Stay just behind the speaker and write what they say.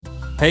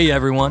Hey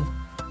everyone,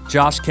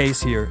 Josh Case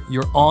here,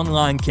 your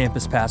online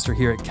campus pastor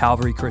here at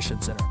Calvary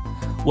Christian Center.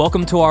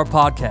 Welcome to our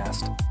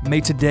podcast. May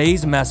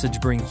today's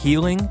message bring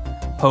healing,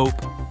 hope,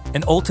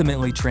 and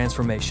ultimately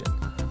transformation.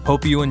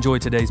 Hope you enjoy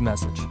today's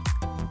message. From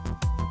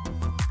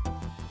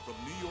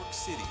New York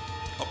City,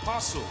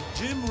 Apostle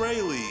Jim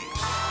Raley.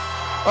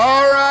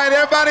 All right,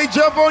 everybody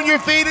jump on your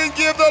feet and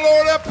give the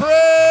Lord a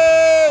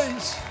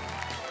praise.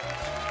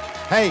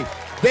 Hey,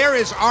 there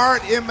is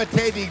art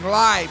imitating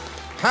life.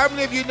 How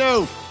many of you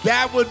know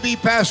that would be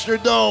Pastor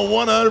Doan,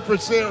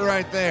 100%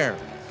 right there?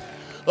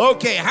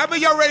 Okay, how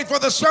many of y'all ready for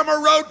the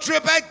summer road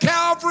trip at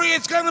Calvary?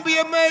 It's going to be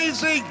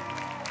amazing.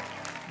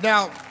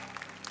 Now,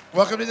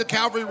 welcome to the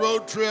Calvary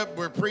road trip.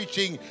 We're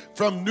preaching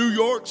from New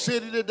York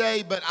City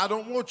today, but I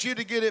don't want you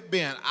to get it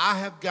bent. I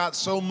have got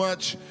so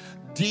much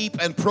deep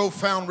and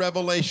profound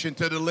revelation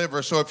to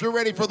deliver. So if you're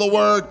ready for the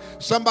word,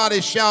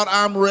 somebody shout,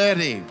 I'm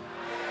ready.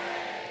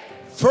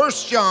 1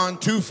 John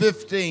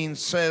 2:15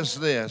 says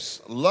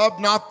this, love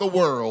not the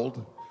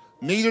world,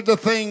 neither the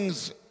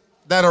things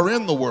that are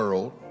in the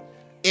world.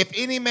 If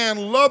any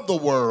man love the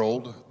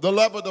world, the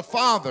love of the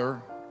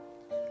Father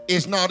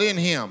is not in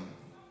him.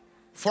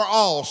 For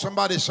all,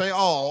 somebody say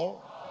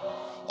all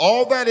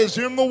that is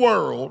in the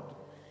world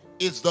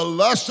is the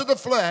lust of the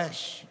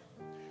flesh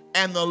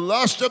and the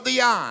lust of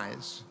the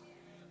eyes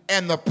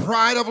and the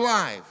pride of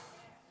life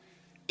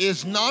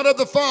is not of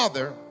the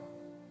Father,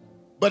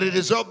 but it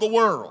is of the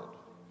world.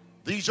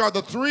 These are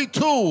the three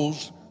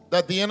tools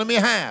that the enemy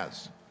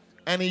has,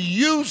 and he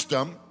used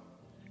them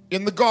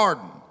in the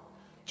garden.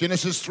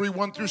 Genesis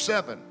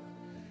 3:1-7.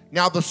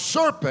 Now the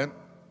serpent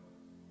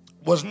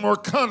was more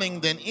cunning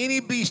than any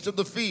beast of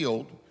the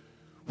field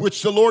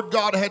which the Lord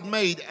God had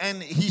made.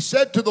 And he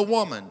said to the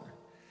woman,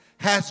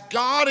 has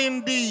God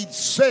indeed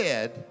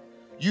said,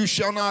 you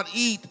shall not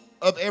eat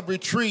of every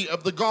tree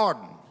of the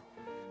garden?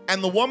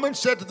 And the woman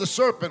said to the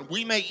serpent,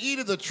 we may eat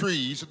of the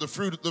trees, of the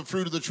fruit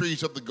of the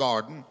trees of the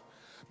garden,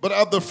 but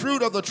of the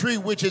fruit of the tree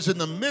which is in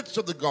the midst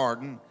of the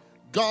garden,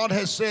 God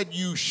has said,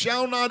 you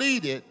shall not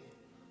eat it,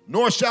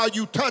 nor shall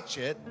you touch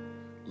it,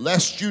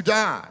 lest you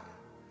die.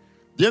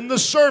 Then the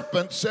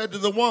serpent said to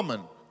the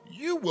woman,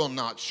 you will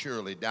not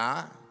surely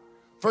die,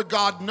 for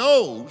God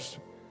knows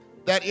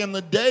that in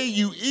the day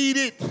you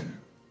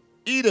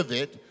eat of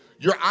it,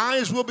 your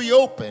eyes will be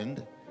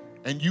opened,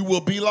 and you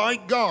will be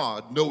like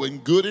God, knowing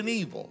good and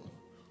evil.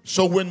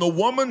 So when the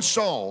woman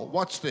saw,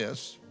 watch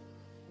this,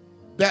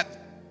 that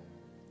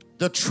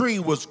the tree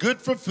was good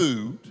for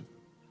food,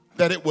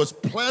 that it was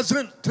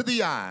pleasant to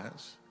the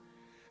eyes,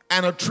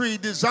 and a tree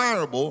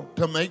desirable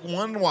to make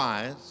one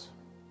wise,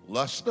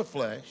 lust of the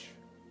flesh,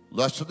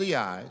 lust of the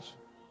eyes,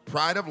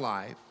 pride of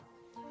life,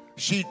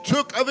 she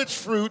took of its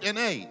fruit and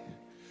ate.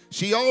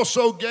 She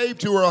also gave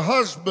to her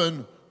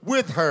husband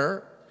with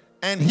her,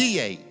 and he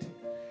ate.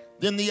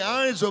 Then the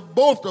eyes of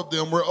both of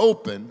them were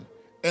opened,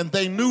 and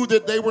they knew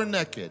that they were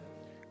naked,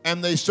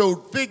 and they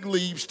sewed fig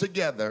leaves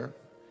together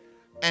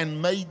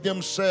and made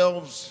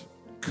themselves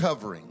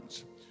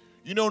coverings.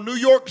 You know, New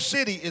York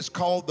City is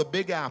called the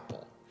Big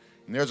Apple.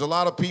 And there's a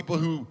lot of people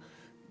who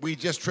we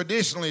just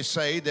traditionally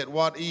say that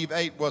what Eve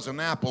ate was an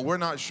apple. We're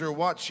not sure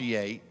what she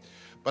ate.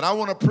 But I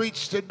want to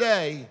preach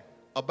today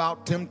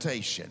about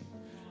temptation.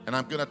 And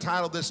I'm going to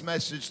title this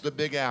message, The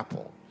Big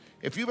Apple.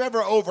 If you've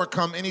ever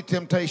overcome any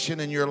temptation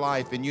in your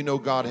life and you know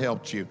God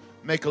helped you,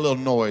 make a little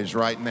noise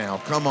right now.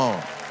 Come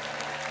on.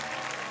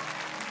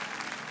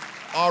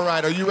 All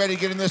right, are you ready to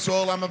get in this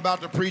oil I'm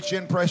about to preach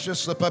in, precious?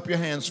 Slip up your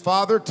hands.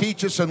 Father,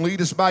 teach us and lead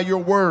us by your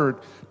word.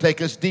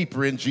 Take us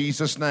deeper in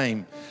Jesus'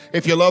 name.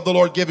 If you love the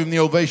Lord, give him the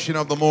ovation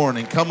of the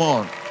morning. Come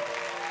on.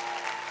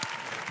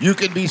 You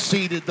can be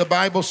seated. The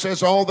Bible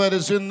says all that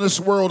is in this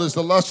world is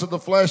the lust of the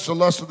flesh, the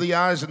lust of the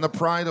eyes, and the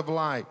pride of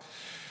life.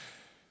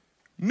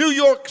 New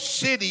York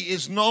City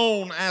is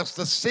known as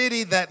the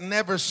city that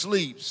never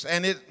sleeps.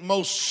 And it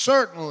most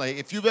certainly,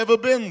 if you've ever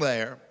been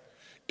there,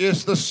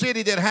 is the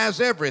city that has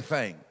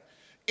everything.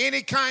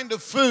 Any kind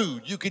of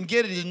food, you can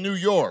get it in New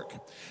York.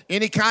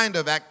 Any kind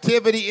of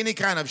activity, any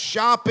kind of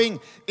shopping,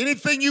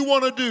 anything you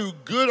want to do,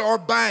 good or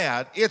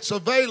bad, it's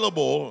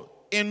available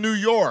in New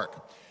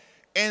York.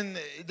 And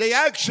they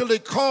actually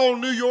call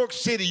New York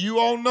City, you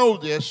all know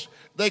this,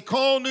 they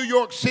call New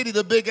York City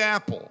the Big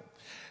Apple.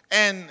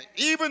 And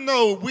even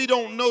though we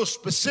don't know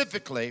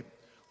specifically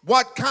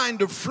what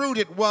kind of fruit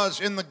it was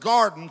in the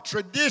garden,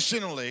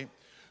 traditionally,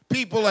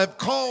 people have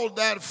called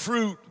that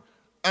fruit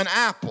an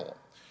apple.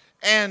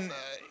 And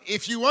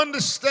if you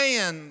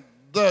understand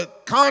the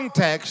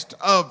context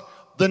of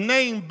the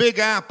name Big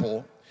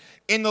Apple,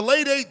 in the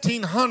late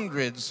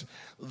 1800s,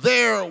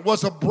 there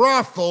was a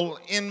brothel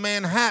in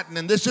Manhattan,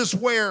 and this is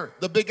where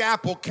the Big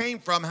Apple came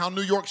from, how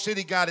New York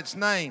City got its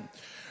name.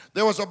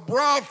 There was a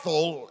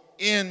brothel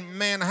in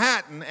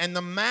Manhattan, and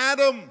the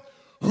madam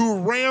who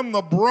ran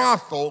the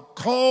brothel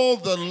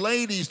called the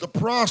ladies, the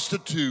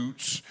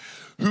prostitutes,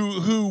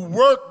 who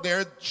worked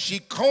there, she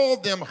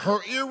called them her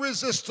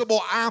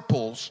irresistible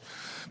apples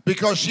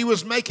because she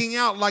was making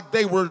out like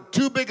they were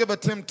too big of a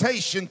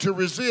temptation to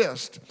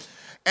resist.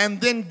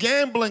 And then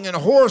gambling and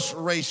horse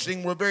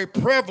racing were very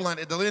prevalent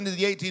at the end of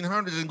the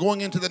 1800s and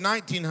going into the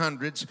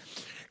 1900s.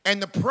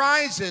 And the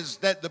prizes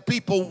that the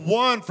people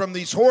won from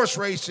these horse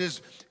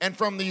races and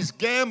from these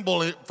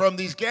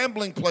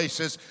gambling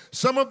places,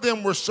 some of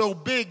them were so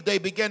big they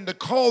began to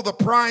call the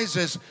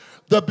prizes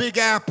the Big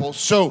Apple.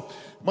 So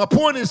my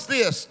point is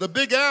this: the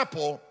Big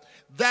Apple,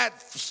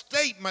 that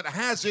statement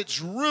has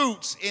its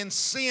roots in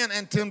sin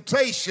and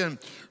temptation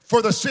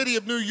for the city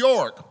of New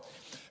York.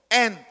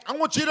 And I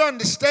want you to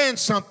understand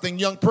something,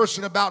 young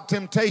person, about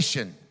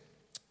temptation.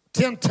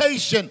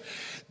 Temptation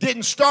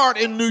didn't start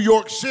in New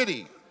York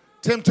City.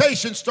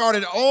 Temptation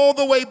started all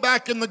the way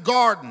back in the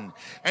garden.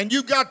 And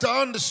you got to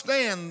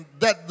understand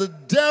that the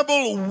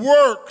devil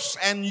works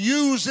and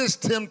uses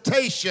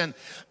temptation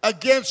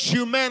against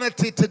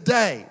humanity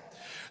today.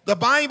 The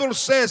Bible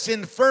says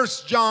in 1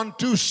 John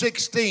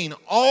 2:16,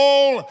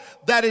 all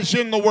that is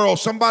in the world,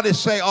 somebody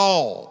say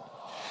all.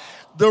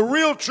 The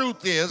real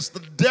truth is the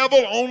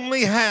devil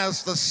only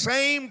has the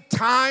same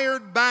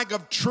tired bag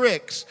of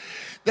tricks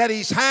that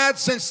he's had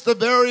since the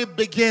very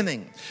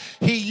beginning.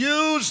 He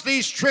used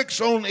these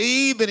tricks on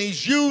Eve, and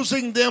he's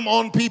using them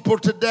on people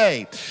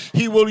today.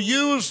 He will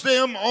use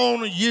them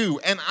on you.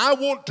 And I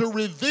want to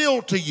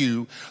reveal to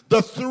you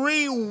the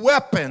 3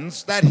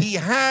 weapons that he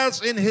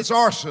has in his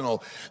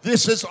arsenal.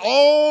 This is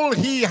all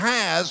he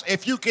has.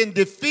 If you can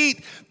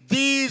defeat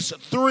these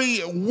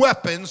 3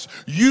 weapons,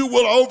 you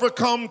will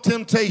overcome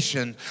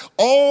temptation.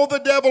 All the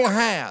devil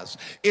has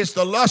is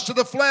the lust of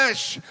the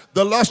flesh,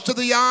 the lust of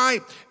the eye,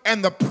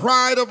 and the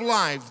pride of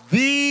life.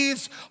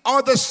 These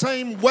are the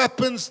same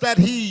weapons that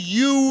he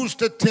used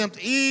to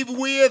tempt Eve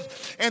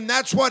with, and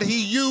that's what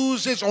he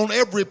uses on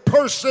every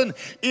person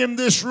in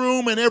this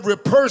room and every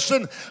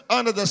person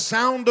under the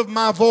sound of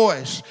my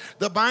voice.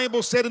 The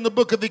Bible said in the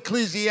book of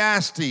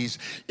Ecclesiastes,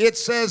 it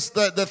says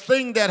that the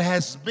thing that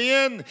has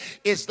been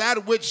is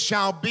that which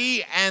shall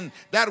be, and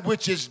that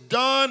which is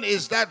done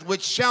is that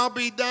which shall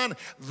be done.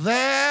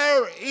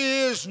 There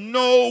is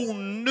no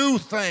new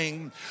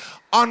thing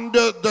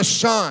under the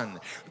sun.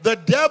 The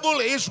devil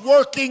is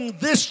working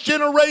this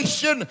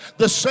generation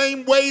the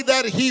same way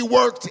that he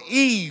worked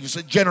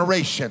Eve's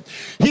generation.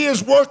 He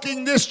is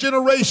working this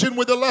generation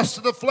with the lust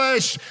of the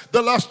flesh,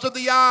 the lust of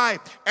the eye,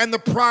 and the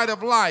pride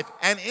of life.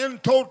 And in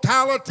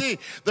totality,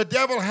 the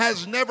devil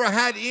has never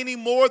had any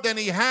more than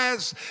he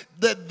has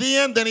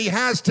then than he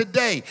has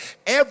today.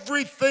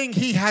 Everything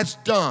he has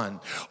done,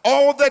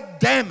 all the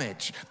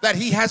damage that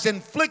he has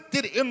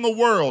inflicted in the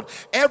world,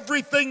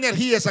 everything that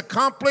he has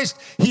accomplished,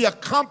 he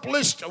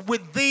accomplished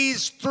with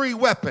these 3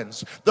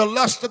 weapons: the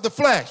lust of the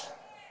flesh,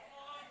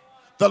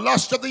 the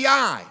lust of the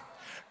eye,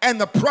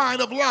 and the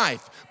pride of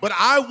life. But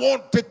I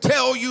want to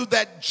tell you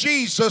that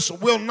Jesus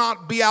will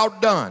not be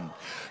outdone.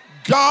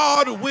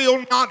 God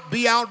will not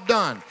be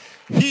outdone.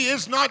 He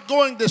is not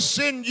going to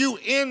send you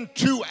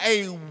into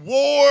a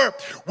war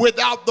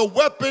without the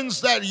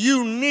weapons that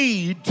you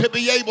need to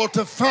be able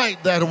to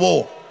fight that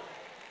war.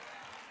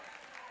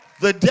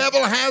 The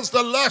devil has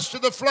the lust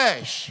of the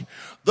flesh,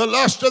 the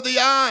lust of the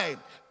eye,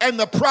 and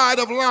the pride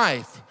of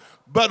life.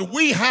 But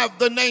we have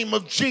the name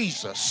of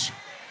Jesus.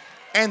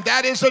 And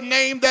that is a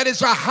name that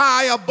is a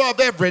high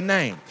above every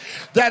name.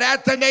 That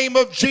at the name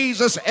of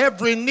Jesus,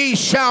 every knee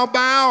shall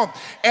bow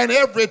and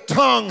every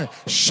tongue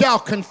shall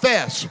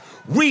confess.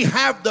 We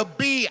have the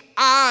Bible.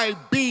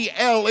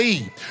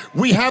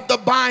 We have the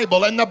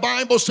Bible, and the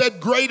Bible said,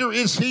 greater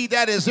is he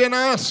that is in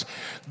us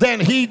than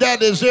he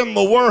that is in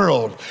the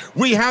world.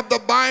 We have the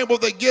Bible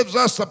that gives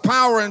us the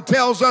power and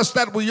tells us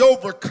that we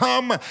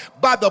overcome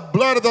by the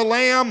blood of the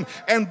Lamb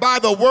and by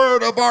the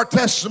word of our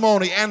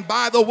testimony. And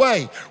by the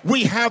way,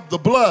 we have the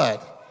blood.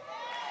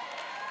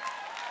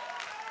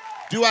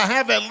 Do I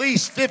have at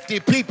least 50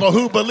 people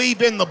who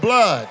believe in the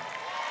blood?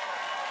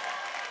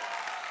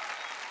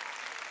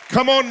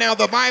 Come on now,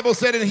 the Bible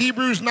said in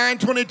Hebrews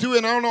 9:22,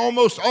 and on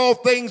almost all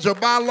things are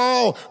by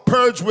law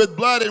purged with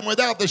blood, and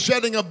without the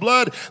shedding of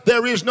blood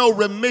there is no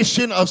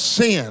remission of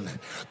sin.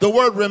 The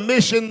word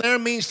remission there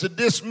means to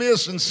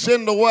dismiss and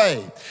send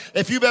away.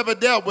 If you've ever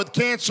dealt with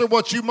cancer,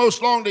 what you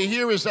most long to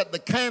hear is that the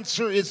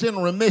cancer is in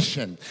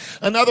remission.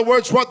 In other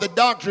words, what the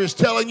doctor is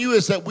telling you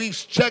is that we've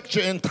checked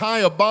your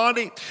entire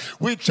body.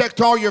 We've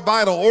checked all your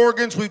vital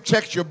organs. We've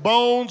checked your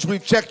bones.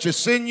 We've checked your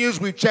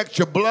sinews. We've checked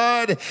your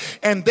blood.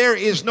 And there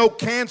is no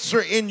cancer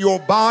in your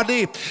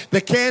body. The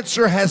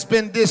cancer has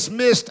been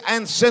dismissed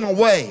and sent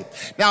away.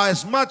 Now,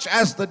 as much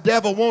as the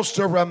devil wants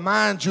to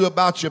remind you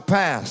about your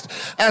past,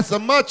 as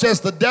much as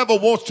the devil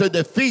wants to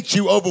defeat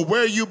you over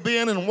where you've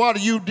been and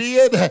what you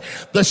did,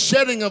 the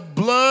shedding of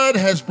blood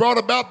has brought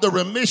about the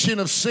remission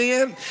of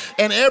sin,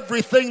 and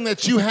everything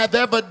that you have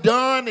ever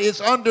done is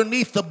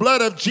underneath the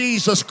blood of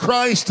Jesus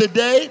Christ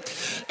today,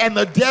 and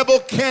the devil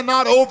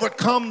cannot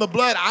overcome the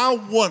blood. I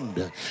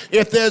wonder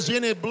if there's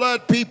any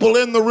blood people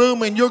in the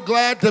room and you're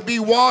glad to be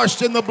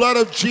washed in the blood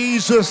of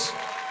Jesus.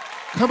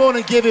 Come on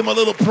and give him a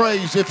little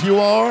praise if you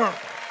are.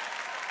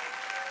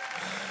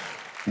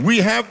 We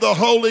have the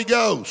Holy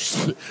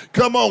Ghost.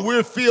 Come on,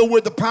 we're filled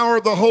with the power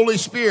of the Holy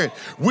Spirit.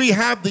 We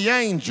have the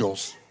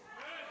angels.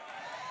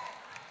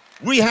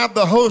 We have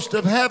the host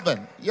of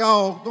heaven.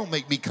 Y'all, don't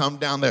make me come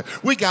down there.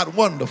 We got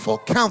wonderful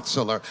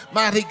Counselor,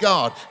 Mighty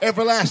God,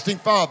 Everlasting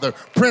Father,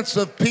 Prince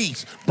of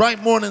Peace,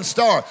 Bright Morning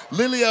Star,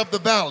 Lily of the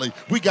Valley.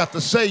 We got the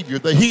Savior,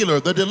 the Healer,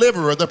 the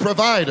Deliverer, the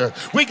Provider.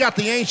 We got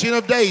the Ancient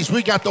of Days.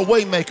 We got the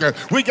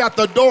Waymaker. We got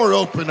the Door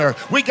Opener.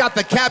 We got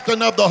the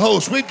Captain of the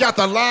Host. We've got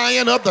the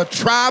Lion of the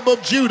tribe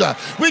of Judah.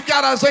 We've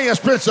got Isaiah's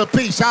Prince of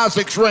Peace,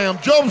 Isaac's Ram,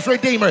 Job's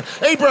Redeemer,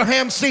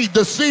 Abraham's seed,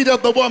 the seed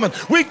of the woman.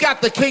 We've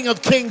got the King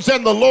of Kings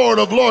and the Lord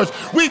of Lords.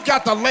 We've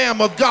got the Lamb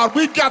of God.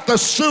 We've got the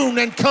soon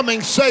and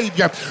coming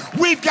Savior.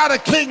 We've got a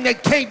King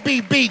that can't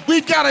be beat.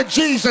 We've got a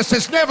Jesus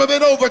that's never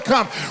been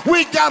overcome.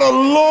 We've got a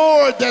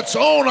Lord that's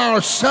on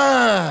our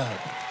side.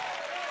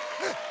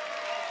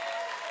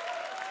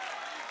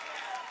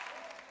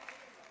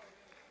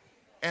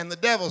 And the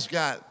devil's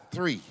got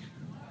 3.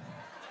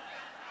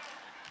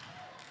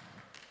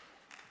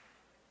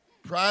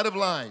 Pride of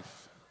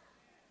life,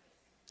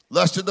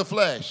 lust of the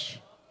flesh,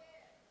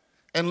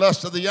 and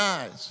lust of the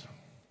eyes.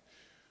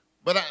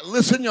 But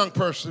listen, young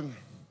person,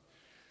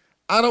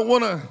 I don't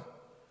want to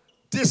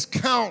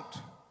discount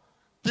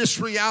this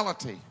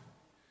reality.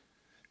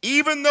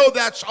 Even though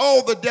that's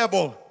all the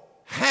devil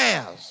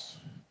has,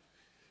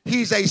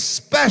 he's a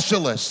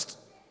specialist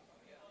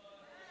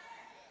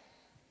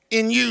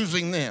in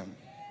using them.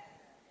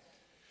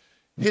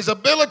 His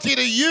ability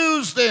to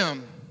use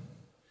them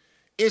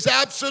is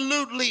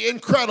absolutely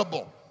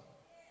incredible.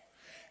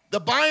 The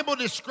Bible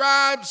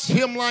describes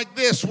him like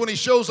this when he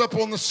shows up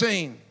on the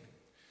scene.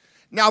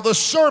 Now the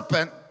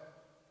serpent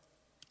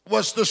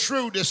was the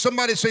shrewdest,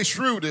 somebody say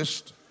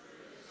shrewdest,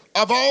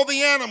 of all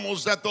the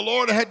animals that the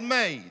Lord had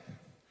made.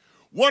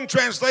 One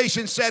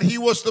translation said he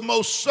was the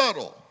most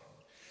subtle.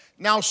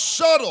 Now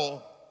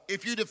subtle,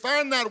 if you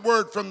define that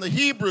word from the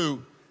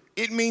Hebrew,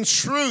 it means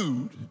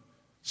shrewd,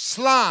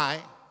 sly,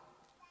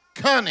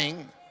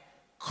 cunning,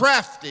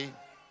 crafty.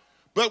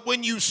 But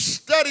when you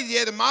study the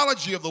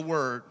etymology of the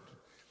word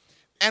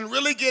and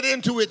really get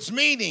into its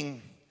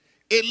meaning,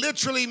 it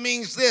literally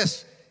means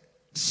this.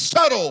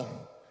 Subtle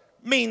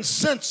means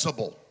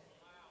sensible.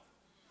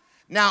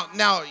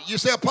 Now you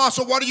say,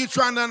 Apostle, what are you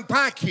trying to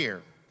unpack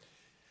here?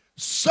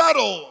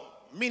 Subtle,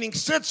 meaning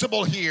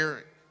sensible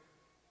here,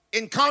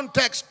 in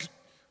context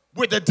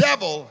with the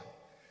devil,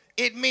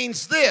 it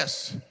means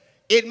this.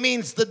 It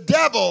means the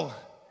devil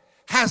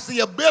has the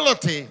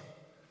ability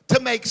to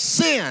make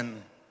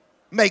sin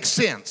make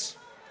sense.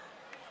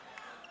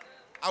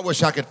 I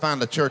wish I could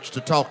find a church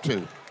to talk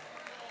to.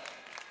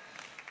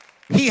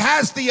 He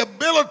has the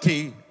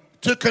ability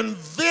to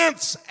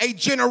convince a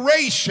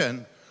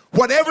generation,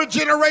 whatever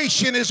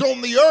generation is on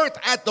the earth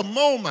at the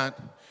moment,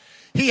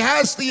 he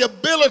has the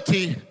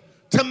ability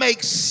to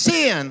make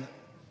sin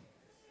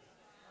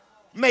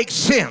make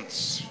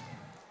sense.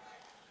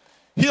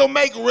 He'll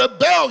make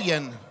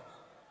rebellion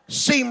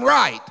seem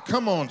right.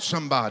 Come on,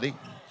 somebody.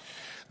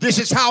 This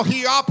is how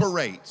he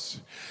operates.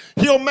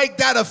 He'll make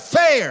that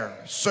affair,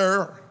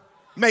 sir,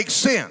 make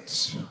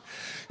sense.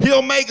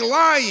 He'll make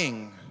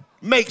lying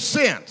make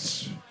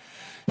sense.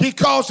 He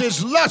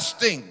causes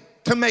lusting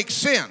to make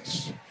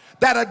sense.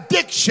 That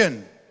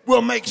addiction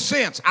will make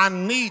sense. I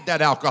need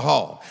that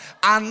alcohol.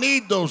 I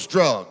need those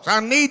drugs.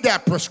 I need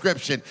that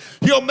prescription.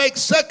 He'll make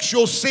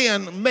sexual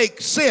sin make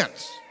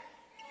sense.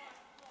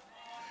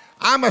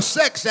 I'm a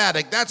sex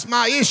addict. That's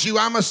my issue.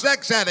 I'm a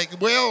sex addict.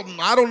 Well,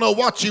 I don't know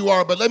what you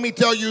are, but let me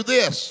tell you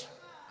this.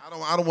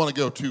 I don't want to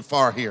go too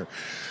far here.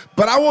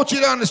 But I want you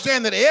to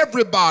understand that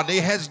everybody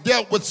has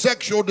dealt with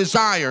sexual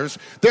desires.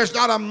 There's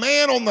not a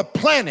man on the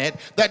planet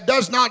that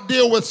does not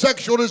deal with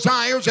sexual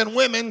desires, and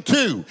women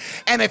too.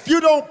 And if you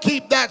don't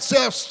keep that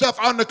stuff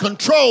under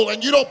control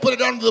and you don't put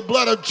it under the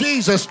blood of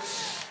Jesus,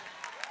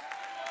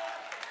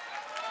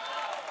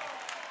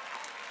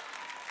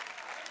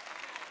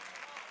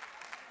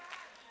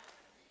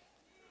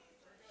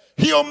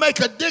 he'll make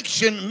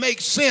addiction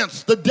make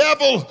sense. The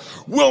devil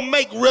will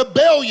make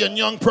rebellion,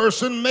 young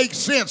person, make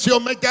sense. He'll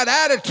make that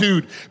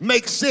attitude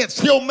make sense.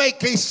 He'll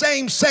make a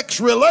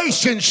same-sex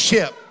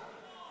relationship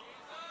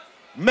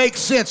make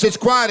sense. It's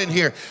quiet in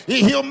here.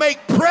 He'll make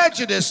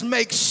prejudice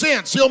make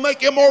sense. He'll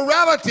make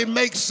immorality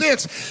make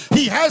sense.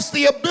 He has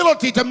the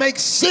ability to make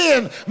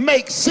sin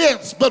make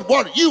sense. But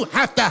what you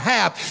have to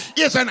have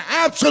is an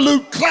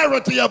absolute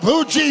clarity of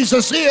who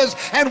Jesus is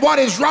and what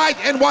is right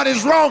and what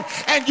is wrong.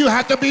 And you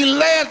have to be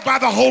led by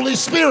the Holy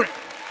Spirit.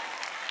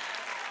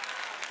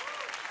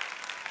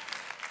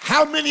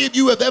 How many of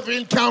you have ever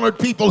encountered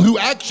people who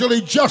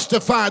actually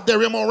justified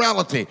their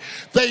immorality?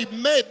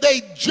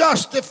 They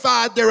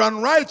justified their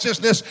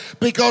unrighteousness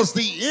because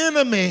the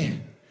enemy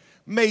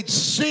made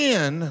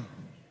sin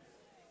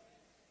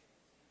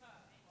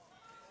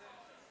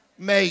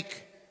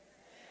make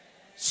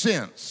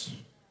sense.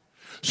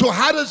 So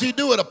how does he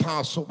do it,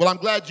 Apostle? Well, I'm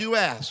glad you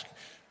asked.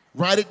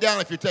 Write it down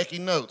if you're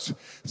taking notes.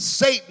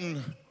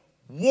 Satan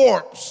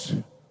warps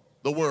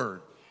the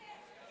word.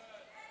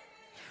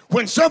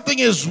 When something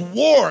is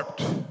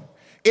warped,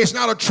 it's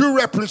not a true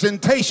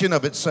representation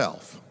of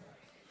itself.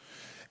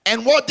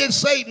 And what did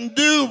Satan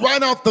do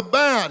right off the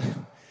bat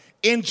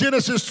in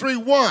Genesis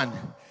 3:1?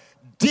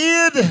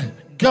 did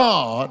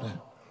God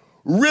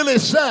really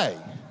say?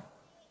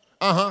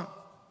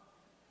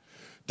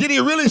 Did he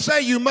really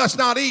say you must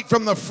not eat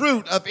from the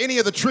fruit of any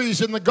of the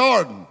trees in the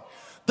garden?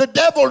 The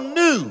devil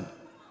knew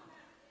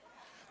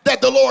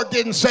that the Lord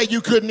didn't say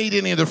you couldn't eat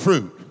any of the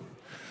fruit.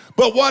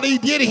 But what he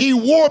did, he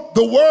warped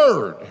the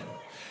word.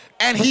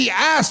 And he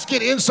asked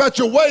it in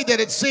such a way that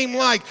it seemed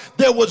like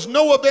there was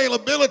no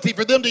availability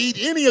for them to eat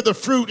any of the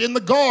fruit in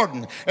the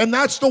garden. And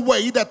that's the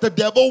way that the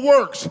devil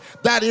works.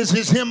 That is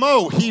his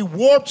MO. He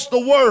warps the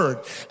word.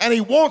 And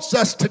he wants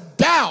us to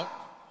doubt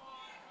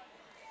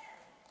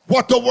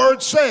what the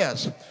word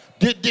says.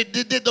 Did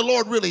the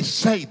Lord really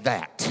say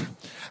that?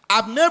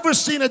 I've never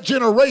seen a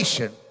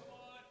generation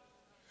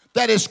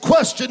that is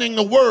questioning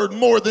the word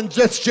more than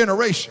this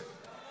generation.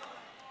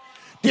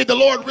 Did the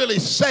Lord really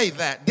say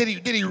that? Did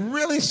he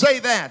really say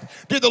that?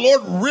 Did the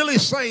Lord really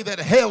say that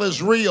hell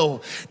is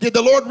real? Did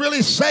the Lord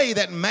really say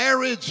that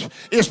marriage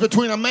is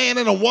between a man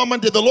and a woman?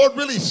 Did the Lord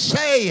really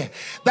say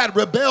that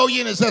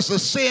rebellion is as a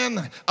sin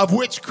of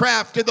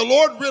witchcraft? Did the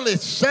Lord really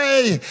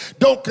say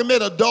don't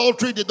commit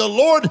adultery? Did the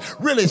Lord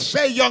really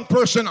say, young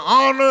person,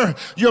 honor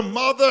your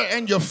mother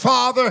and your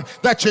father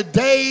that your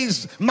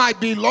days might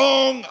be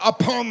long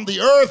upon the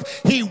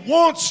earth? He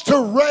wants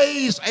to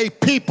raise a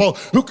people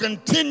who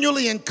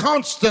continually and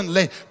constantly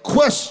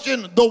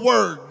question the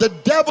word. The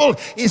devil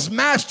is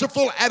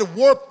masterful at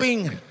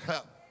warping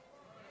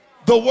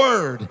the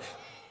word.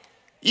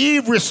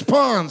 Eve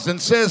responds and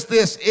says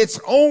this: it's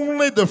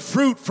only the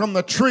fruit from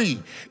the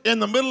tree in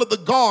the middle of the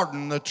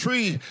garden, the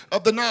tree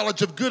of the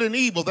knowledge of good and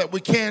evil, that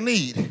we can't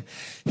eat.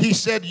 He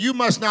said, you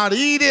must not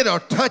eat it or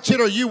touch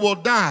it or you will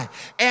die.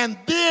 And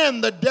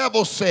then the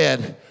devil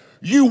said,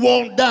 you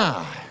won't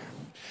die.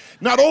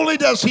 Not only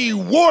does he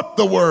warp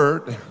the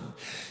word,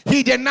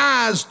 he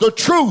denies the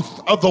truth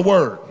of the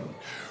word.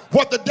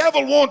 What the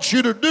devil wants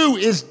you to do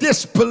is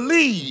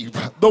disbelieve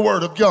the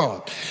word of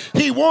God.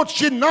 He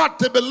wants you not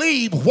to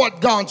believe what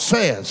God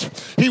says.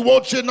 He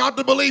wants you not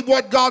to believe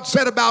what God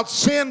said about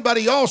sin, but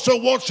he also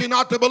wants you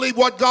not to believe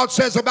what God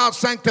says about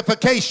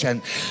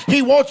sanctification.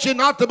 He wants you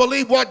not to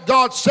believe what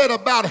God said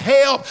about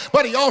hell,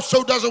 but he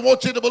also doesn't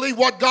want you to believe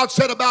what God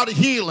said about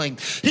healing.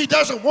 He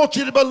doesn't want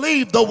you to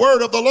believe the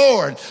word of the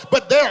Lord.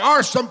 But there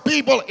are some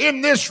people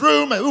in this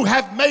room who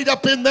have made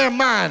up in their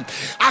mind,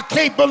 I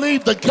can't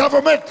believe the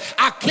government.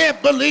 I can't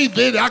believe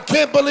it. I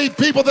can't believe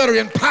people that are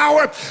in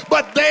power,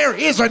 but there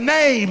is a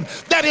name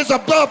that is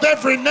above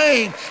every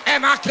name,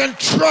 and I can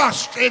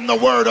trust in the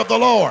word of the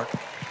Lord.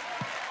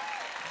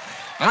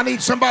 I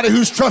need somebody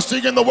who's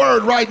trusting in the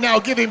word right now.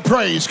 Give him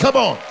praise. Come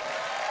on.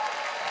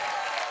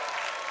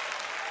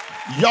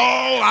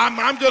 Y'all,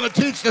 I'm going to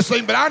teach this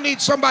thing, but I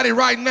need somebody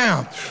right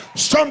now.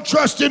 Some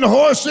trust in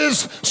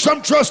horses,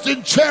 some trust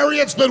in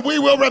chariots, but we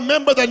will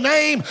remember the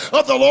name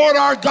of the Lord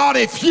our God.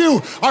 If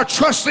you are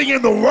trusting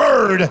in the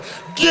word,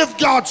 give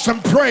God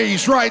some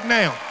praise right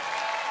now.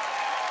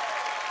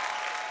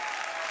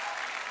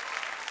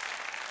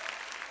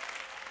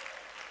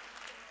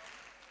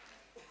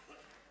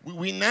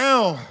 We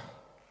now,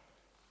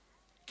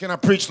 can I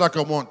preach like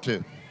I want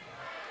to?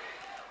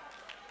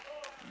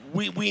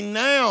 We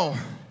now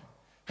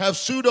have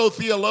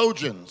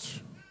pseudo-theologians.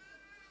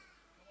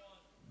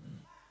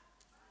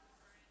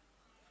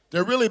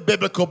 They're really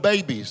biblical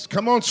babies.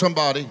 Come on,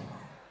 somebody.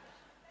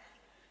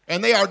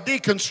 And they are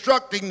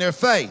deconstructing their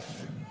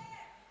faith.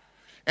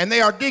 And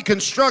they are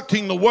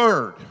deconstructing the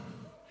word.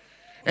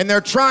 And they're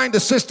trying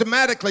to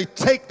systematically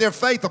take their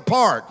faith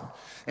apart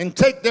and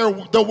take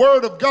the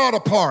word of God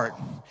apart.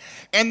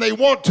 And they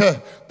want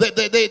to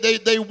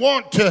they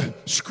want to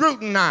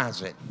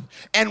scrutinize it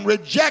and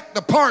reject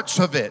the parts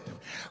of it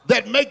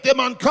that make them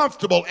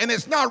uncomfortable. And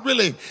it's not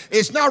really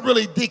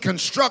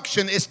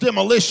deconstruction, it's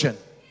demolition.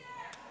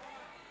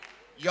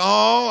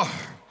 Y'all,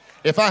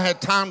 if I had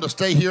time to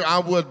stay here, I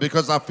would,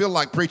 because I feel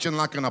like preaching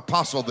like an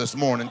apostle this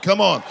morning. Come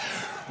on.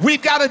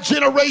 We've got a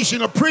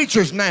generation of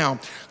preachers now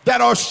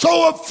that are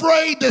so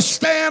afraid to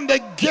stand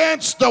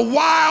against the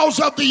wiles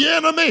of the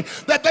enemy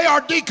that they are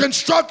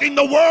deconstructing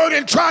the word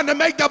and trying to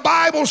make the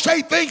Bible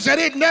say things that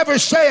it never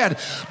said.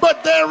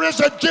 But there is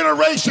a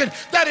generation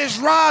that is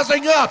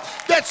rising up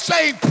that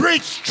say,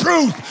 preach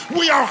truth.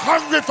 We are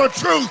hungry for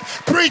truth.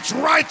 Preach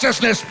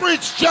righteousness.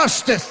 Preach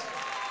justice.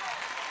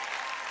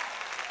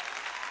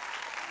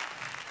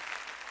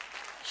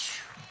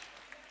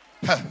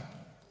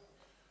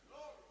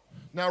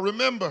 Now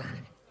remember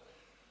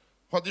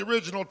what the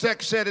original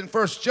text said in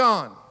 1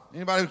 John.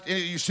 Anybody,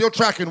 you still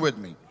tracking with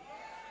me?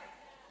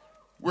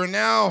 We're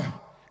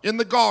now in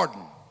the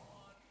garden.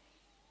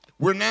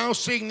 We're now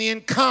seeing the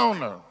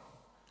encounter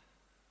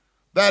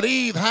that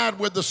Eve had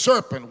with the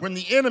serpent when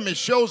the enemy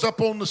shows up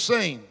on the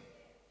scene.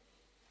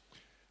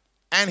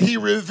 And he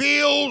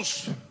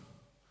reveals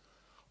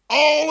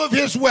all of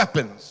his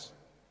weapons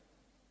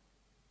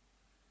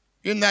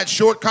in that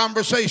short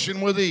conversation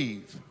with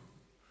Eve.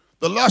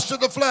 The lust of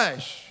the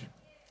flesh,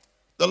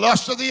 the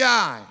lust of the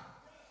eye,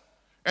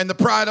 and the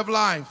pride of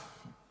life.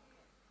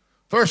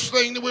 First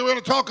thing that we're going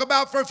to talk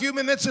about for a few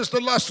minutes is the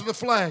lust of the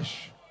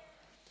flesh.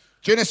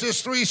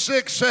 Genesis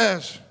 3:6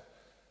 says,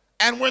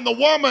 And when the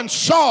woman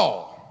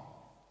saw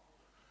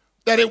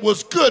that it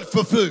was good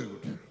for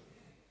food,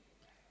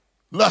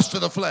 lust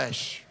of the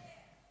flesh,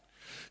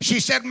 she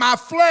said, my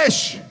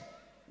flesh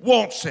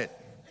wants it.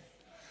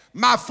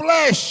 My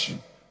flesh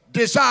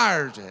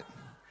desires it.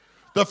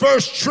 The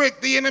first trick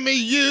the enemy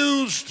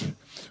used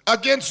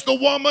against the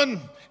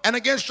woman and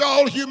against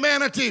all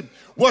humanity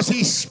was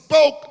he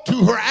spoke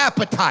to her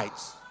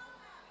appetites.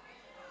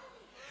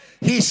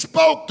 He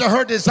spoke to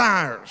her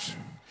desires.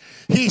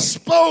 He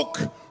spoke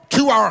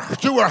to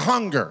her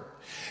hunger.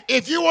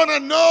 If you want to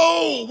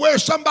know where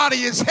somebody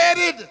is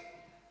headed,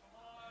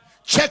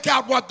 check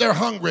out what they're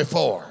hungry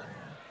for.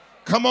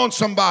 Come on,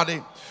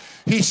 somebody.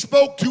 He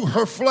spoke to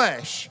her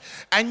flesh.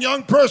 And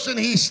young person,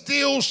 he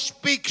still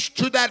speaks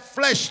to that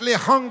fleshly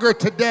hunger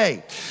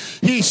today.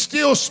 He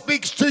still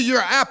speaks to your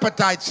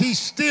appetites. He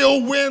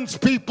still wins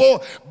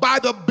people by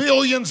the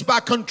billions by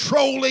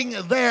controlling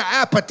their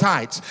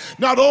appetites.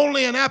 Not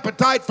only an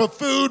appetite for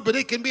food, but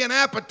it can be an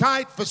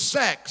appetite for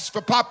sex,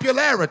 for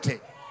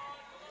popularity,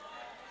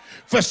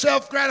 for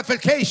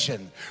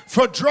self-gratification,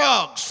 for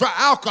drugs, for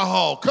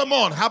alcohol. Come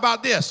on, how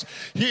about this?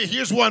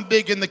 Here's one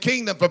big in the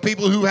kingdom for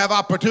people who have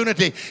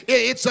opportunity.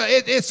 It's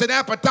an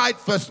appetite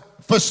for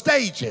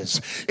stages.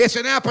 It's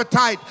an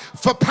appetite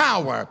for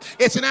power.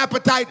 It's an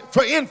appetite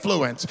for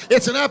influence.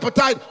 It's an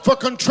appetite for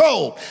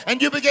control. And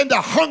you begin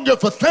to hunger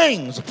for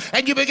things,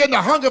 and you begin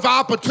to hunger for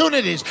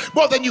opportunities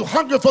more than you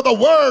hunger for the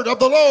word of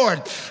the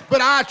Lord.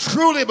 But I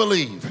truly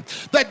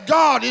believe that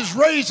God is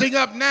raising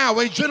up now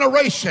a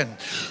generation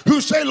who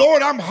say,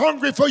 Lord, I'm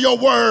hungry for your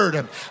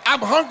word.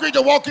 I'm hungry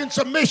to walk in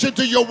submission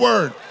to your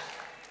word.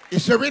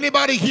 Is there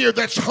anybody here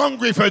that's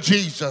hungry for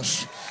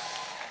Jesus?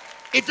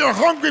 If you're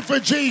hungry for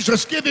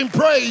Jesus, give him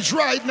praise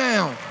right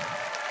now.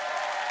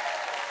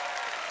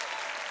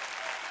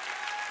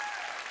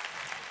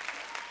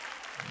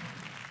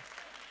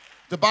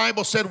 The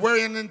Bible said,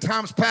 wherein in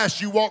times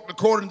past you walked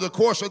according to the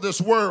course of this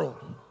world,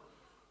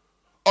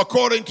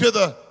 according to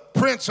the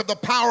prince of the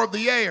power of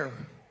the air,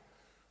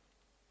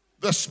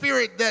 the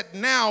spirit that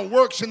now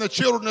works in the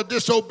children of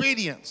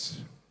disobedience.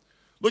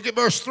 Look at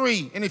verse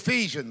 3 in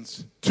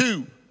Ephesians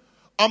 2.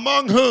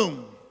 Among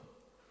whom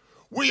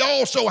we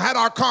also had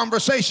our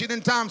conversation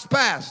in times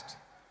past.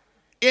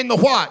 In the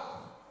what?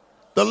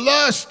 The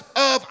lust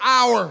of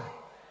our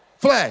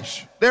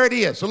flesh. There it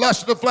is, the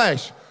lust of the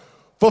flesh.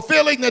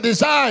 Fulfilling the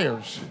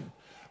desires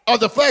of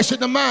the flesh and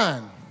the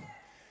mind.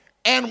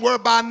 And were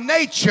by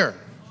nature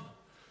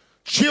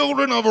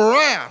children of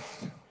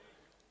wrath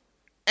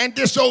and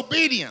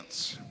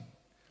disobedience,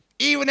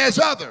 even as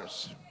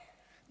others.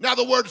 Now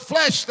the word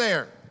flesh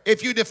there,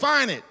 if you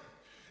define it,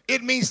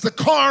 it means the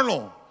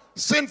carnal,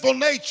 sinful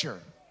nature,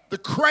 the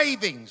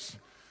cravings,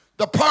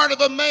 the part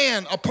of a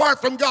man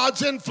apart from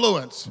God's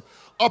influence,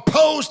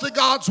 opposed to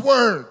God's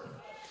word,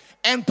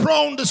 and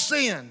prone to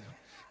sin.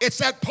 It's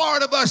that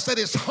part of us that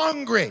is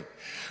hungry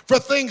for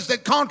things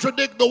that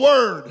contradict the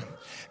word.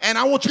 And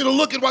I want you to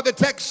look at what the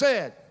text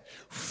said.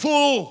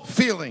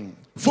 Fulfilling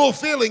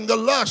the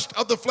lust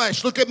of the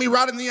flesh. Look at me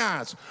right in the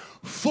eyes.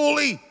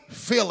 Fully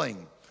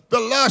filling the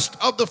lust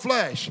of the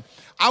flesh.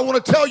 I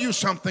want to tell you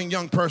something,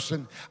 young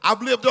person.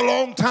 I've lived a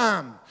long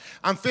time.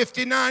 I'm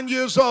 59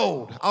 years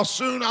old.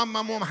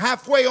 I'm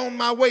halfway on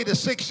my way to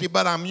 60,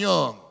 but I'm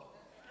young.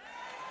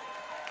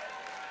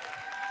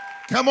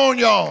 Come on,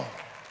 y'all.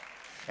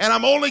 And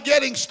I'm only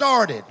getting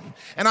started.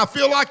 And I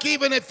feel like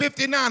even at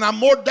 59, I'm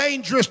more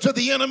dangerous to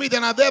the enemy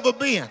than I've ever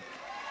been.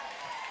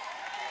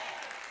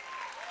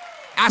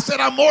 I said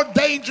I'm more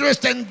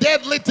dangerous and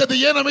deadly to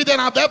the enemy than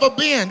I've ever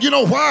been. You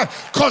know why?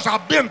 Because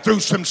I've been through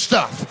some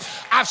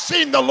stuff. I've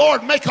seen the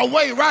Lord make a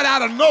way right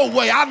out of no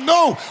way. I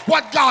know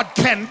what God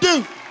can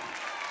do.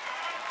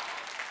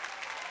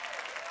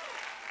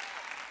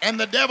 And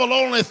the devil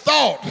only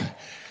thought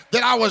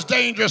that I was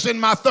dangerous in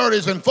my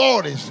 30s and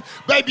 40s.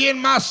 Maybe in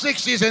my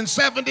 60s and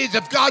 70s,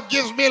 if God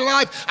gives me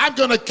life, I'm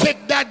going to kick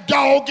that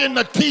dog in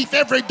the teeth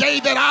every day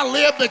that I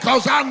live,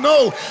 because I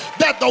know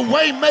that the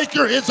way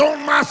maker is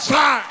on my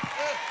side.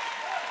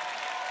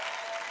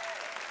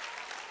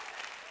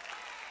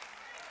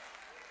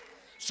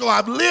 So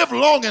I've lived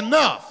long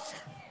enough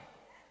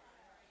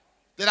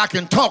that I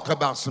can talk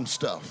about some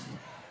stuff.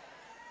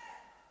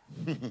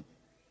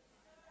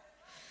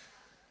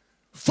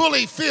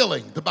 Fully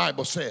filling, the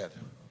Bible said.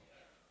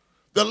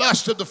 The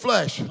lust of the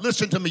flesh.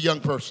 Listen to me,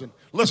 young person.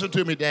 Listen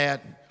to me,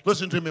 dad.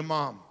 Listen to me,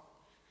 mom.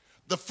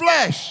 The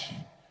flesh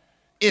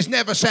is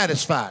never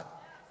satisfied.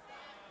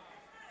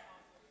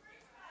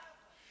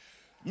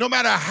 No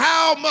matter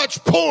how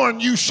much porn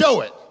you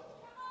show it,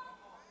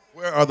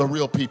 where are the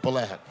real people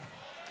at?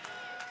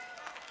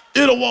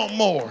 It'll want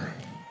more.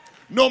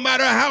 No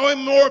matter how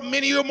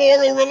many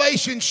immoral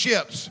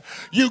relationships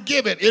you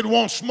give it, it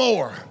wants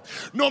more.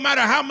 No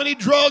matter how many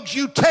drugs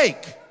you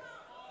take,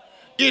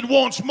 it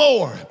wants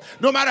more.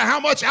 No matter how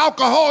much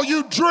alcohol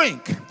you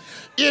drink,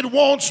 it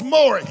wants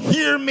more.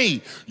 Hear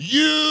me.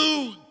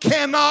 You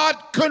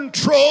cannot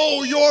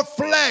control your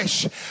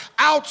flesh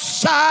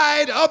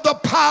outside of the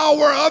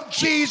power of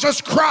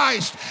Jesus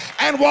Christ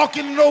and walk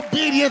in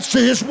obedience to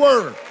his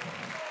word.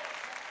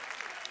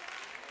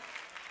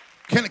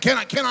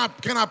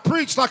 Can I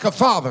preach like a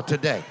father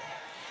today?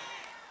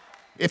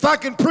 If I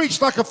can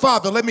preach like a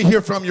father, let me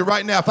hear from you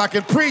right now. If I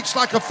can preach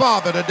like a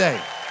father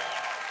today,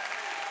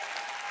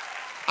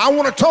 I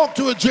want to talk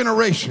to a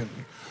generation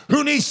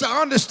who needs to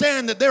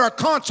understand that there are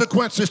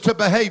consequences to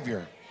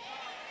behavior,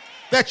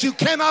 that you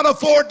cannot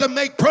afford to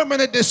make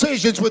permanent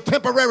decisions with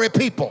temporary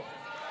people.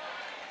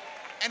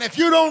 And if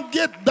you don't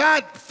get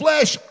that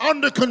flesh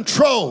under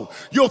control,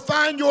 you'll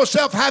find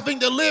yourself having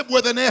to live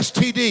with an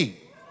STD.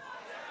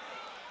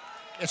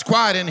 It's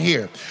quiet in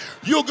here.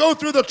 You'll go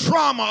through the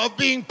trauma of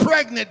being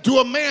pregnant to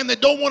a man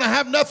that don't want to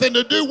have nothing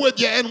to do with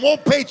you and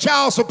won't pay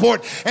child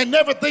support and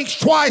never thinks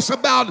twice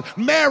about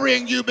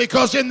marrying you,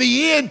 because in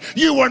the end,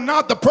 you were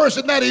not the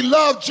person that he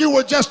loved. You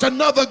were just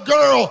another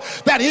girl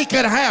that he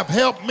could have.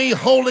 Help me,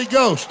 Holy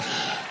Ghost.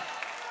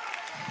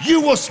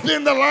 You will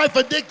spend a life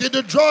addicted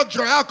to drugs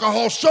or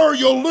alcohol. Sir,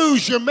 you'll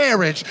lose your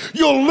marriage.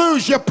 You'll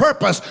lose your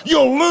purpose.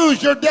 You'll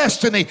lose your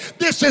destiny.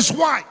 This is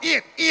why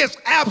it is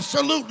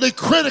absolutely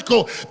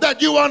critical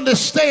that you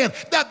understand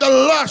that the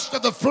lust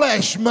of the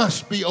flesh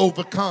must be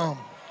overcome.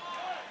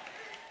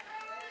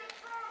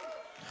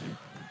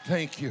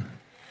 Thank you.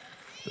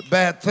 The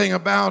bad thing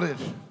about it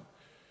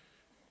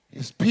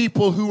is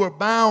people who are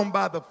bound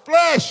by the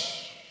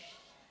flesh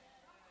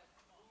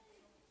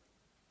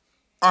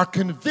are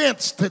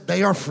convinced that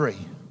they are free.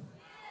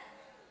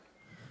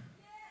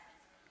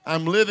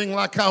 I'm living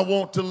like I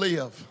want to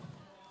live.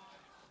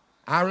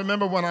 I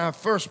remember when I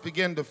first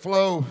began to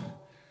flow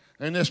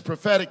in this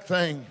prophetic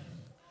thing,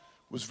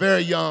 was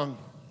very young.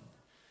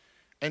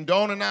 And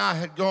Dawn and I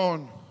had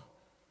gone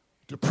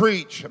to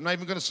preach. I'm not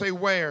even going to say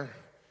where,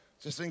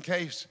 just in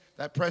case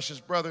that precious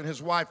brother and his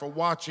wife are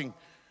watching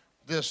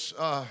this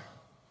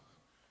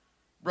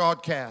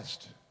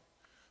broadcast.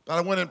 But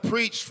I went and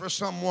preached for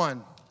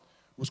someone.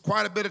 Was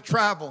quite a bit of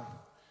travel,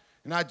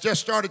 and I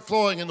just started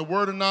flowing in the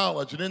word of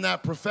knowledge and in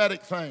that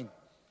prophetic thing.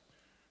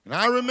 And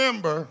I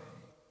remember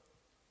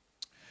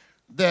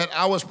that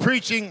I was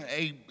preaching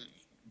a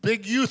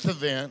big youth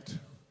event,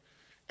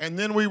 and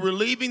then we were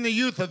leaving the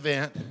youth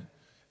event,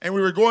 and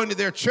we were going to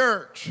their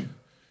church,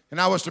 and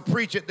I was to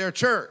preach at their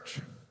church.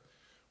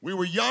 We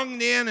were young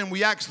then, and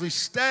we actually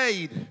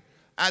stayed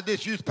at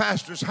this youth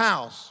pastor's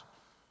house.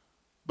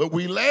 But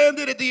we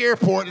landed at the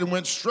airport and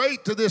went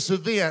straight to this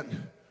event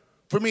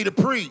for me to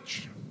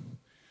preach.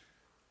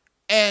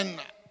 And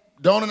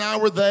Dawn and I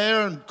were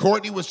there, and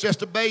Courtney was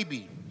just a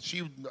baby.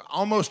 She was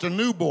almost a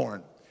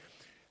newborn.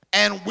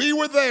 And we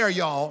were there,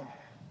 y'all.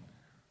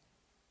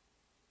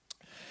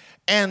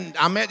 And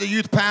I met the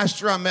youth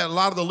pastor. I met a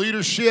lot of the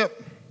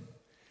leadership.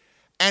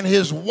 And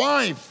his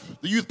wife,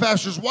 the youth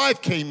pastor's wife,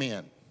 came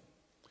in.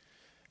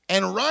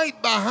 And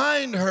right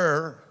behind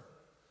her,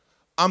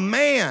 a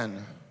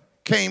man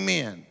came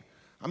in.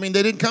 I mean,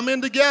 they didn't come in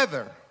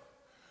together.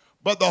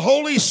 But the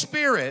Holy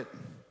Spirit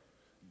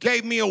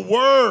gave me a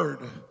word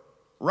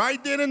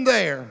right then and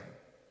there,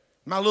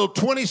 my little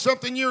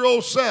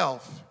 20-something-year-old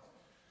self.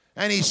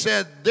 And he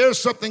said, there's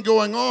something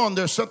going on.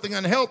 There's something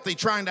unhealthy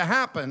trying to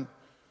happen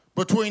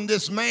between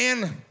this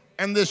man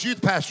and this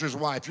youth pastor's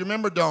wife. You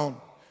remember, Dawn?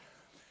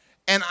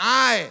 And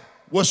I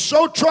was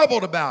so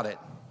troubled about it.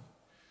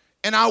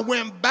 And I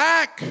went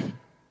back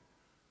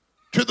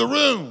to the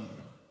room.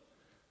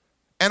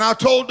 And I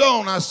told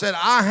Dawn, I said,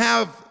 I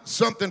have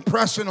something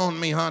pressing on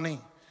me, honey.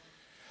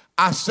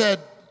 I said,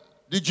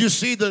 did you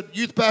see the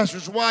youth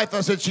pastor's wife?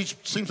 I said, she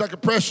seems like a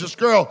precious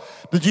girl.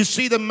 Did you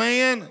see the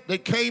man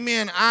that came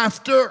in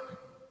after?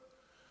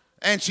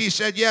 And she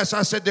said, yes.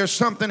 I said, there's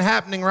something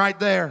happening right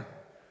there.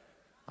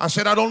 I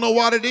said, I don't know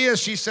what it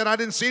is. She said, I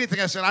didn't see anything.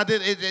 I said, I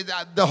did.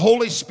 The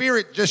Holy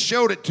Spirit just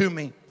showed it to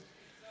me.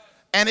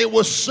 And it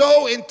was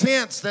so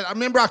intense that I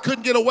remember I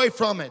couldn't get away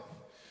from it.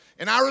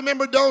 And I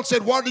remember Dawn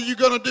said, what are you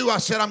going to do? I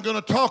said, I'm going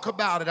to talk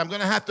about it. I'm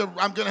going to have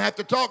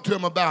to talk to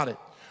him about it.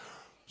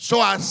 So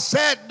I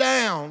sat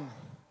down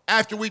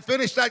after we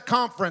finished that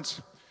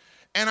conference,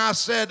 and I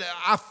said,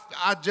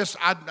 I'm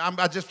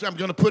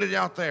going to put it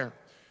out there.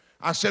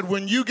 I said,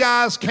 when you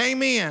guys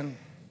came in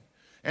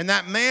and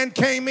that man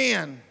came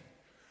in,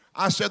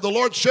 I said, the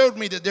Lord showed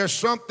me that there's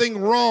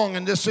something wrong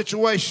in this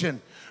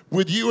situation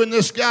with you and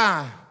this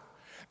guy.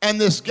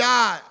 And this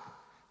guy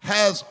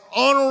has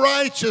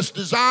unrighteous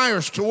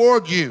desires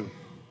toward you.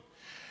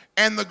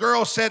 And the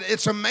girl said,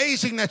 it's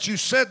amazing that you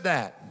said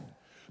that,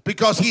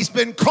 because he's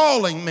been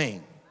calling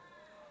me.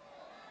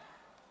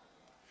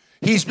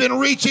 He's been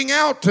reaching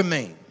out to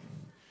me.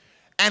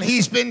 And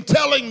he's been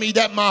telling me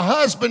that my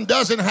husband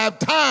doesn't have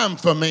time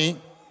for me,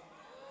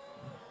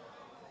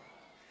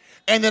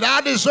 and that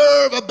I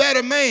deserve a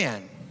better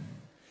man.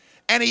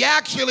 And he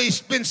actually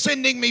has been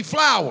sending me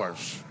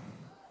flowers.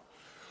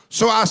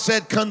 So I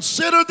said,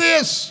 consider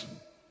this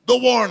the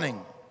warning.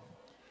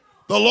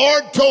 The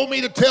Lord told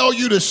me to tell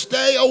you to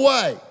stay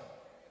away.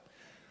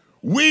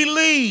 We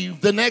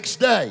leave the next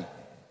day.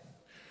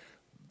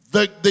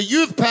 The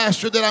youth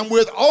pastor that I'm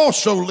with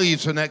also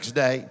leaves the next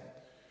day.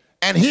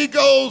 And he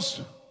goes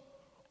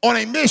on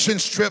a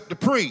missions trip to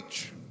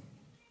preach.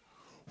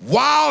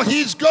 While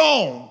he's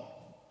gone,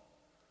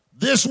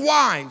 this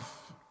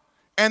wife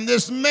and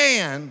this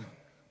man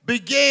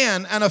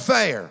began an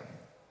affair.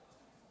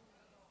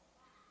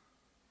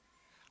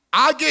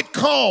 I get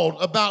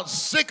called about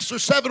 6 or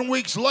 7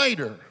 weeks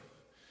later,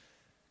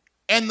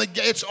 and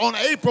it's on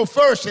April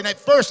 1st, and at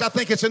first I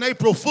think it's an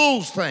April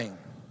Fool's thing.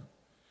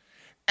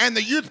 And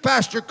the youth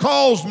pastor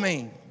calls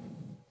me,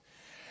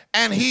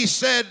 and he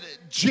said,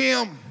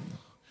 Jim,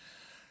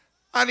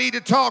 I need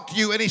to talk to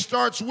you. And he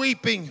starts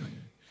weeping.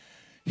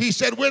 He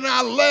said, when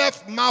I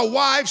left, my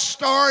wife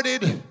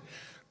started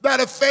that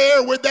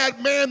affair with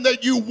that man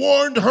that you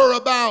warned her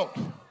about.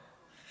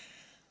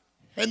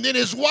 And then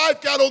his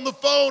wife got on the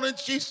phone and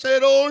she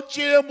said, oh,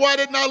 Jim, why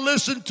didn't I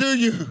listen to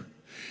you?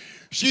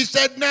 She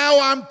said, now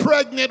I'm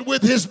pregnant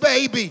with his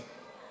baby.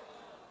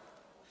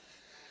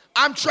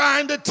 I'm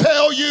trying to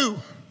tell you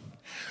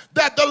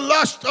that the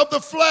lust of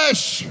the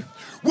flesh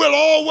will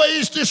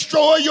always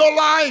destroy your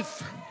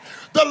life.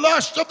 The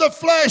lust of the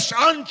flesh,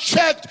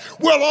 unchecked,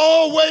 will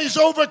always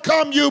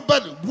overcome you.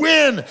 But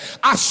when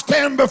I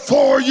stand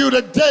before you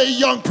today,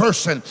 young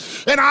person,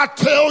 and I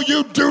tell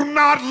you, do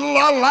not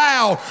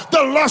allow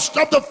the lust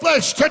of the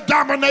flesh to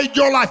dominate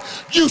your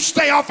life. You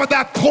stay off of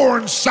that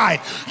porn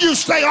site. You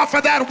stay off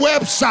of that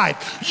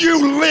website.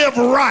 You live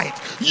right.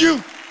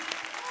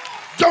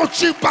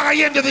 Don't you buy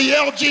into the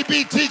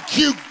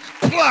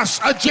LGBTQ plus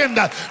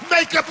agenda.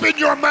 Make up in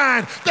your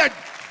mind that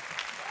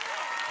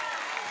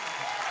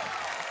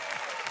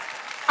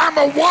I'm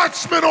a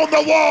watchman on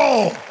the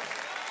wall.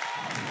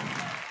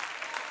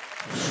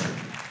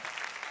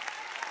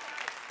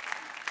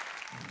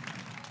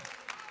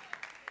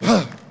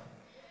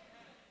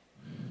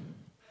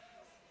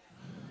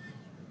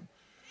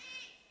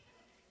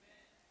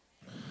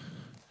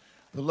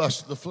 The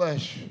lust of the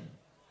flesh.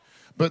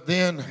 But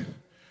then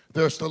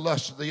there's the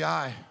lust of the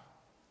eye.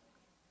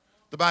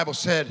 The Bible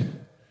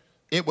said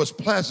it was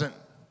pleasant.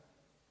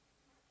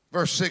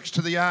 Verse 6,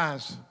 to the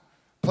eyes.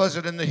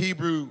 Pleasant in the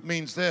Hebrew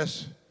means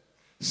this: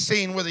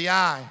 seen with the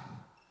eye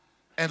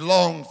and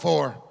longed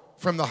for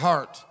from the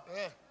heart.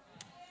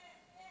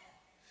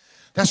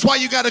 That's why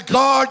you got to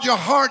guard your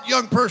heart,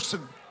 young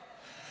person.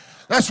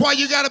 That's why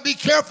you got to be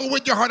careful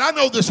with your heart. I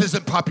know this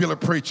isn't popular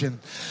preaching.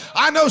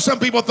 I know some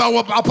people thought,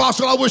 well,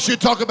 Apostle, I wish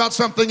you'd talk about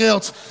something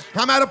else.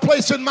 I'm at a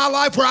place in my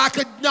life where I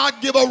could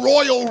not give a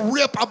royal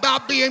rip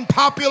about being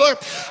popular.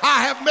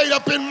 I have made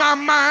up in my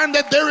mind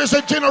that there is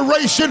a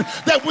generation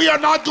that we are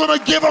not going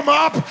to give them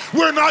up.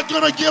 We're not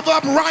going to give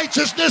up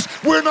righteousness.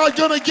 We're not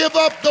going to give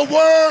up the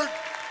word.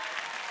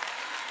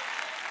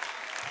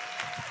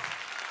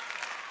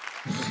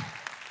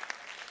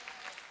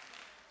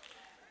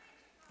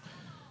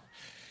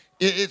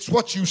 It's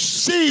what you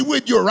see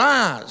with your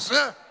eyes.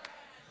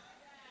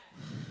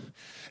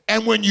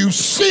 And when you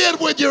see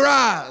it with your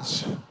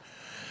eyes,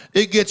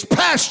 it gets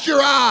past your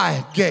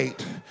eye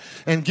gate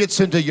and gets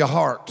into your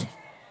heart.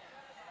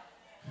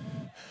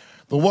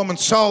 The woman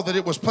saw that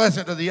it was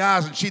pleasant to the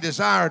eyes and she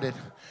desired it.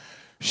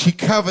 She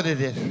coveted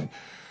it.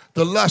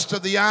 The lust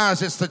of the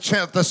eyes is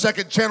the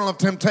second channel of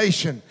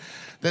temptation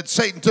that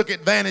Satan took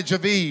advantage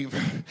of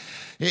Eve.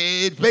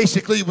 It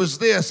basically was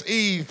this: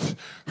 Eve,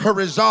 her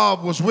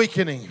resolve was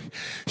weakening.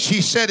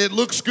 She said, it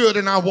looks good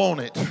and I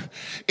want it.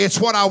 It's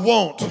what I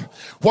want.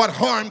 What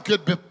harm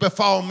could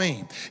befall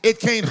me? It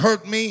can't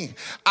hurt me.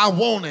 I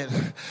want it.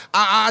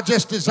 I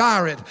just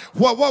desire it.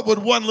 What would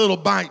one little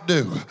bite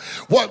do?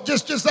 What?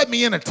 Just let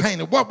me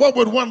entertain it. What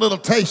would one little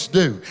taste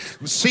do?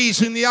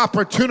 Seizing the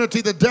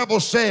opportunity, the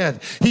devil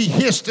said, he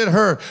hissed at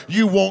her,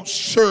 you won't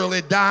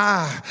surely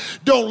die.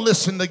 Don't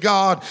listen to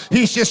God.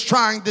 He's just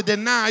trying to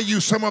deny you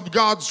some of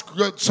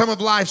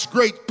life's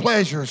great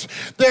pleasures.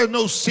 There are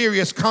no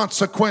serious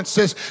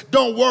consequences.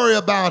 Don't worry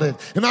about it.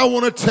 And I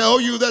want to tell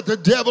you that the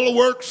devil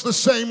works the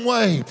same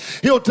way.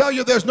 He'll tell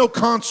you there's no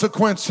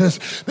consequences.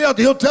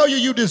 He'll tell you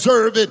you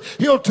deserve it.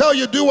 He'll tell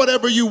you do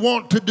whatever you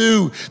want to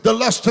do. The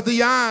lust of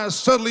the eyes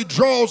suddenly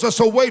draws us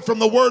away from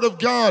the word of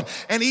God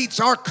and eats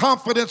our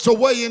confidence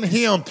away in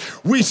him.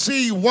 We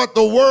see what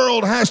the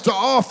world has to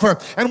offer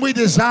and we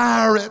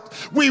desire it.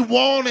 We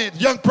want it.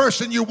 Young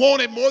person, you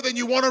want it more than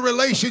you want a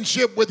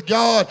relationship with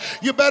God.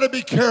 You better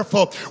be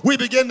careful. We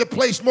begin to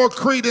place more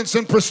credence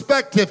and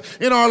perspective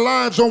in our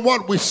lives on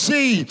what we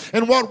see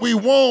and what we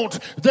want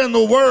than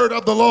the word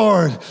of the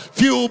Lord.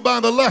 Fueled by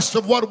the lust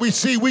of what we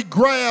see, we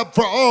grab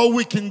for all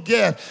we can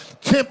get.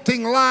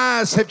 Tempting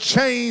lies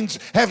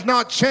have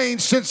not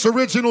changed since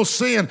original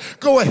sin.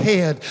 Go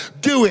ahead,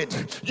 do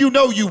it. You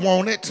know you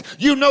want it.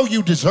 You know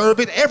you deserve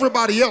it.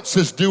 Everybody else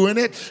is doing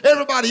it.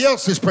 Everybody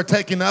else is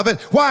partaking of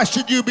it. Why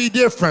should you be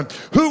different?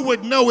 Who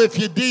would know if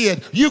you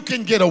did? You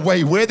can get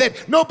away with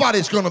it.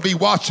 Nobody's going to be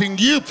watching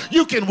you.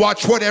 You can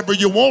watch whatever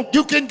you want.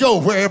 You can go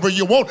wherever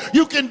you want.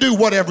 You can do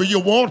whatever you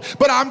want.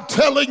 But I'm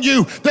telling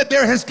you that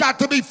there has got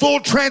to be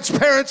full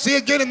transparency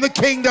again in the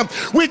kingdom.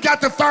 We've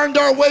got to find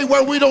our way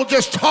where we don't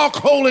just talk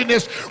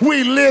holiness,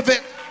 we live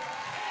it.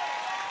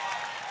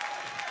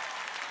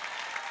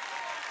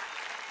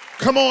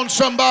 Come on,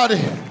 somebody.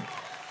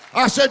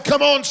 I said,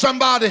 come on,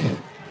 somebody.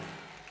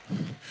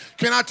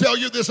 Can I tell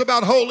you this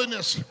about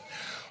holiness?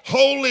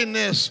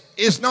 Holiness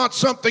is not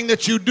something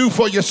that you do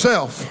for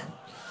yourself.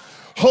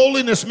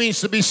 Holiness means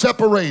to be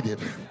separated.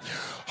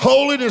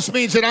 Holiness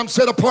means that I'm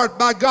set apart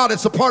by God.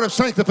 It's a part of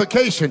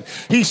sanctification.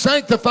 He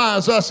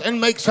sanctifies us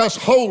and makes us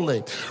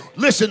holy.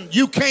 Listen,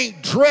 you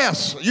can't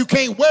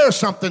wear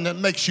something that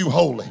makes you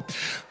holy.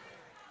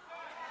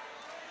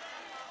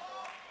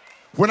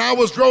 When I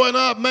was growing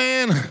up,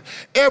 man,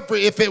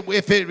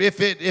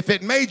 if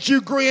it made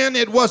you grin,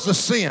 it was a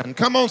sin.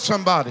 Come on,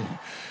 somebody.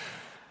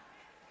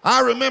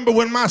 I remember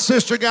when my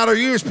sister got her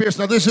ears pierced.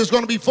 Now, this is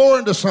going to be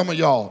foreign to some of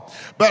y'all,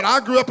 but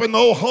I grew up in the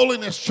old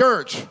holiness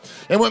church.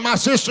 And when my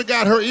sister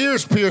got her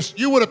ears pierced,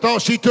 you would have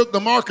thought she took the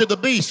mark of the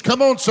beast.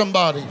 Come on,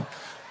 somebody.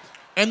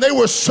 And they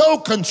were so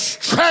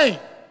constrained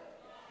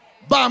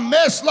by a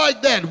mess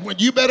like that. When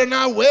you better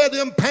not wear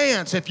them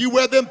pants. If you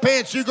wear them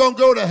pants, you're going to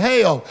go to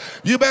hell.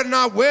 You better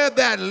not wear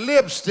that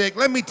lipstick.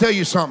 Let me tell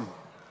you something.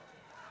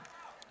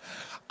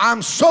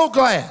 I'm so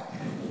glad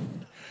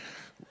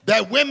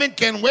that women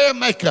can wear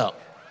makeup.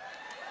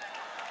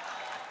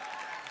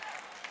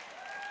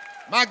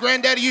 My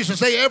granddaddy used to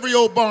say every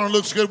old barn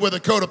looks good with a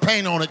coat of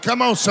paint on it. Come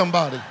on,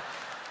 somebody.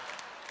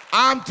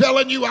 I'm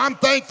telling you, I'm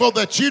thankful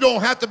that you don't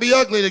have to be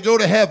ugly to go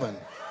to heaven.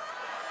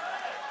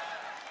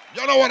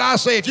 You know what I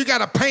say? If you got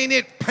to paint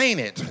it, paint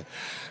it.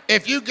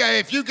 If you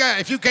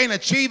can't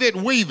achieve it,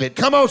 weave it.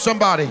 Come on,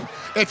 somebody.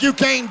 If you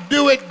can't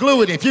do it,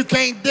 glue it. If you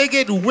can't dig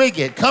it, wig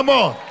it. Come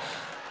on.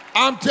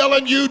 I'm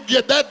telling you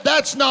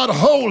that's not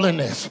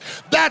holiness.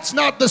 That's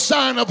not the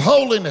sign of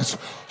holiness.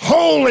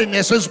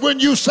 Holiness is when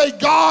you say,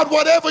 God,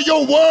 whatever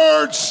your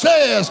word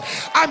says,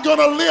 I'm going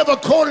to live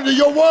according to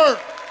your word.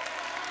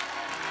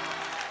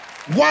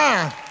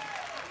 Why?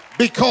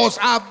 Because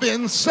I've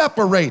been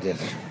separated.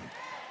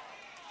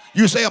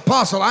 You say,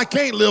 Apostle, I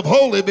can't live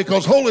holy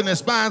because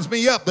holiness binds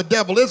me up. The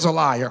devil is a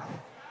liar.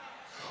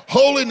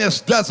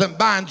 Holiness doesn't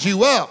bind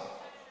you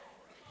up.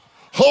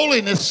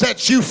 Holiness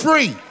sets you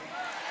free.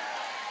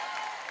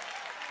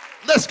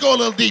 Let's go a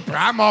little deeper.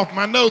 I'm off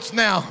my notes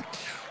now.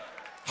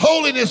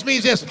 Holiness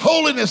means this.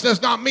 Holiness does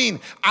not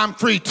mean I'm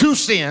free to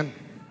sin.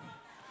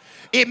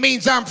 It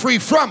means I'm free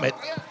from it.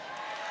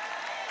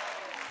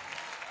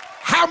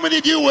 How many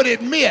of you would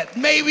admit,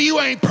 maybe you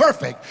ain't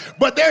perfect,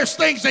 but there's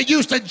things that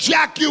used to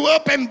jack you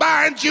up and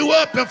bind you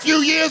up a few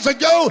years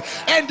ago,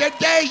 and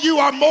today you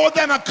are more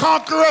than a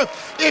conqueror.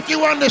 If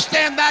you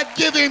understand that,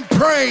 give him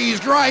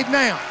praise right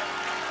now.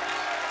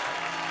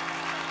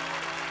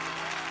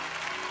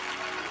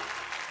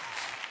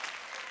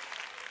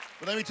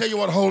 But let me tell you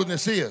what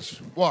holiness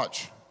is.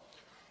 Watch.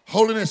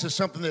 Holiness is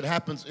something that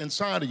happens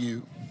inside of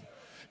you.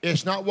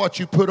 It's not what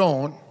you put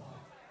on.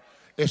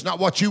 It's not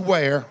what you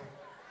wear,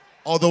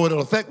 although it'll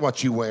affect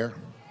what you wear.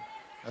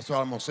 That's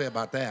all I'm going to say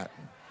about that.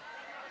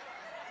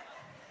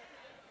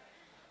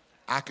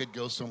 I could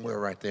go somewhere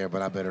right there,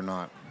 but I better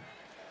not.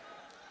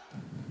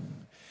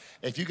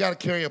 If you got to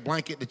carry a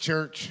blanket to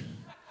church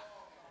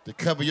to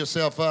cover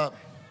yourself up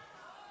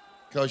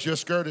because your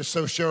skirt is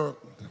so short,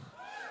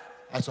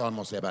 that's all I'm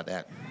going to say about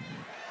that.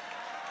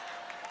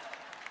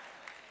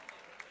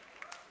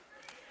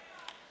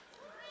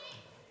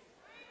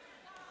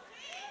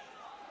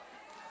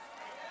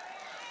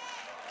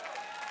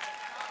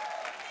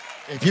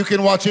 If you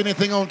can watch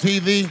anything on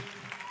TV,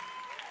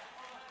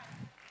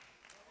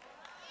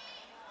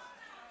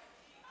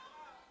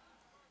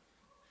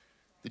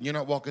 then you're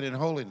not walking in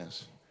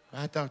holiness.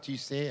 I thought you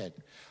said,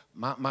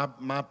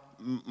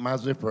 my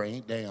zipper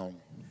ain't down.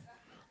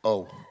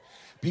 Oh,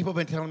 people have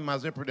been telling me my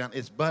zipper down.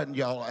 It's buttoned,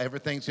 y'all.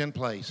 Everything's in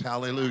place.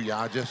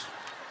 Hallelujah.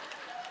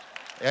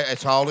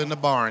 It's all in the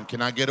barn.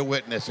 Can I get a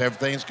witness?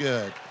 Everything's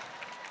good.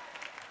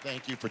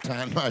 Thank you for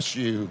tying my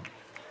shoe.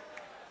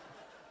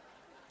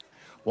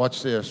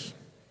 Watch this.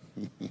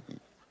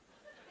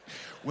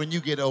 When you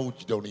get old,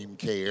 you don't even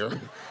care.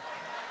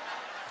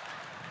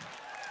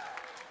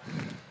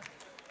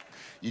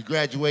 You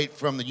graduate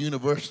from the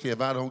University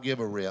of I don't give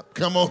a rip.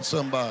 Come on,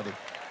 somebody.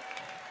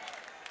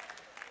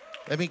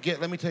 Let me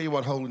tell you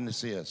what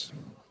holiness is.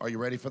 Are you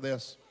ready for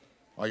this?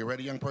 Are you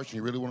ready, young person?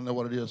 You really want to know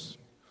what it is?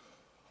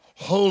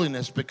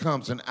 Holiness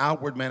becomes an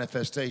outward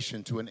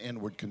manifestation to an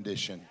inward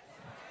condition.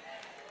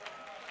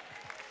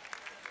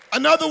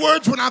 In other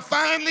words, when I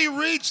finally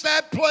reach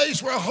that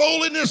place where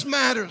holiness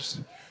matters,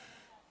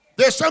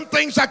 there's some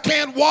things I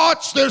can't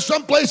watch. There's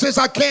some places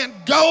I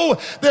can't go.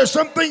 There's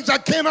some things I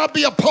cannot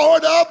be a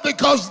part of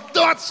because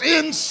what's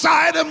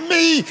inside of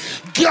me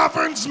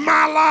governs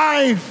my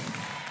life.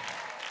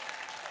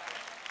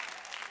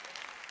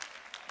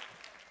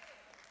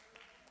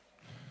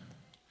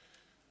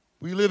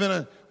 We live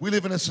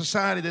in a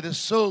society that is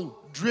so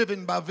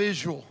driven by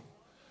visual,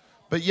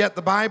 but yet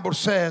the Bible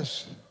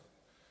says.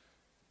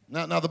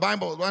 Now the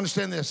Bible,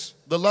 understand this,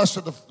 the lust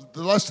of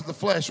the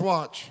flesh,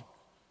 watch.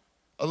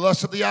 The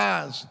lust of the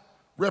eyes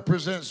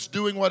represents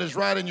doing what is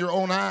right in your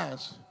own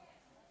eyes.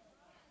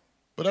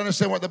 But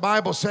understand what the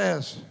Bible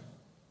says.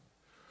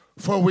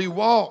 For we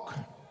walk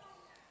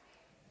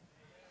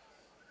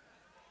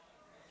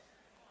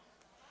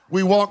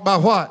by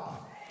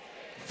what?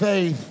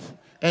 Faith,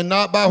 and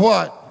not by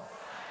what?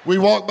 We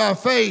walk by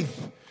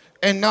faith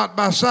and not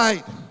by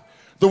sight.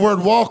 The word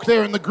walk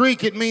there in the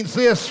Greek, it means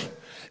this.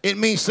 It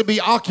means to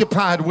be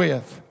occupied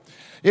with.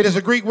 It is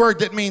a Greek word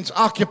that means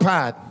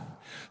occupied.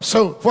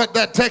 So what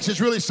that text is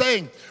really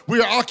saying,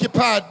 we are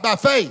occupied by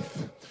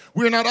faith.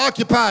 We are not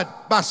occupied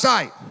by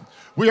sight.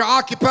 We are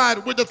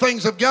occupied with the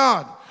things of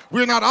God.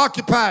 We are not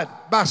occupied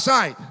by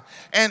sight.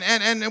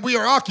 And we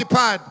are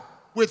occupied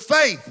with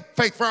faith,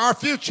 faith for our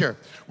future.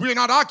 We are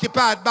not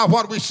occupied by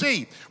what we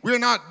see. We are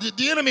not,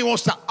 the enemy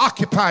wants to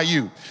occupy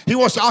you. He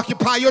wants to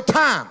occupy your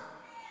time.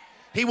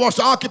 He wants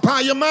to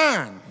occupy your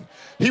mind.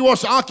 He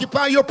wants to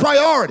occupy your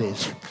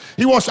priorities.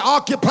 He wants to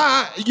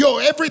occupy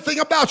everything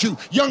about you.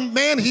 Young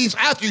man, he's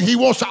after you. He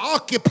wants to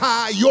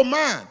occupy your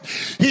mind.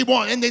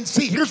 And then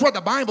see, here's what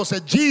the Bible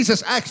said.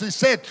 Jesus actually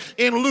said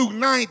in Luke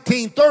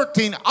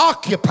 19:13,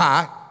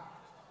 occupy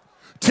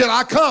till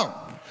I come.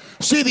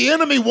 See, the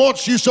enemy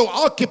wants you so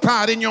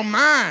occupied in your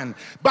mind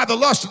by the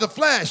lust of the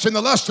flesh and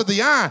the lust of the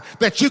eye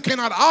that you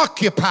cannot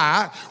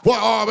occupy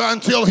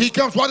until he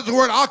comes. What does the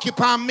word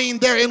occupy mean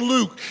there in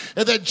Luke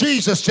that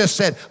Jesus just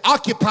said?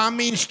 Occupy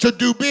means to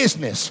do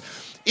business.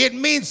 It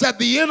means that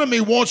the enemy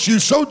wants you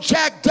so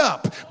jacked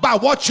up by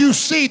what you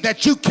see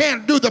that you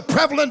can't do the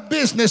prevalent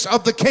business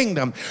of the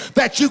kingdom,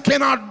 that you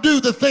cannot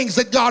do the things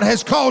that God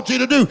has called you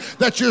to do,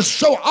 that you're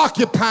so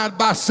occupied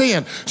by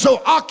sin,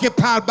 so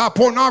occupied by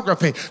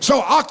pornography, so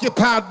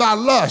occupied by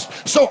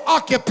lust, so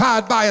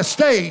occupied by a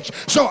stage,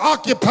 so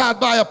occupied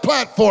by a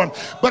platform.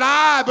 But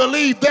I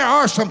believe there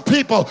are some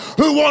people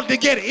who want to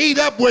get eat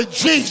up with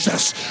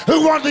Jesus,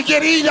 who want to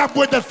get eat up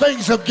with the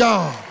things of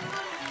God.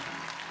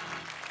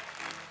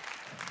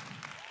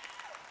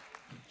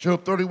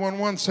 Job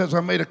 31:1 says, I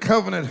made a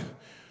covenant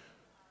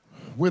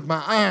with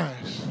my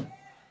eyes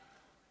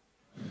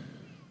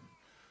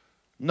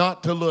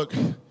not to look.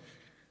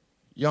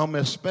 Y'all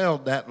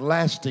misspelled that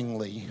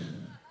lastingly.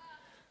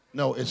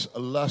 No, it's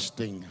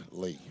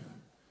lustingly.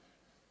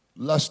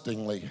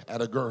 Lustingly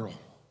at a girl.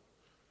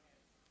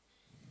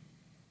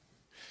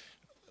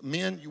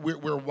 Men,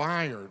 we're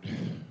wired.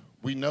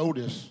 We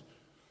notice.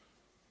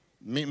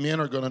 Men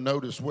are going to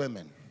notice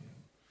women.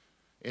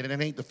 And it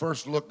ain't the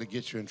first look that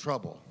gets you in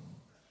trouble.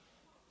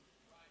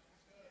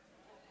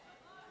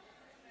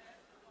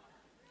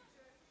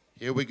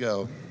 Here we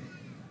go.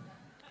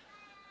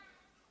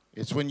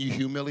 It's when you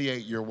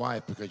humiliate your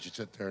wife because you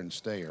sit there and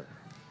stare.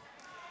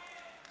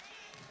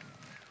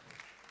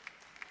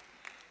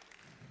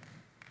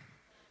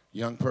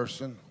 Young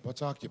person,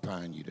 what's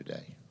occupying you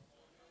today?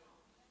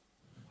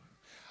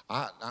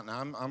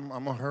 I'm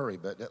gonna hurry,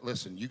 but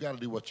listen, you got to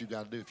do what you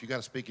got to do. If you got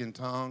to speak in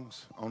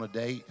tongues on a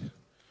date,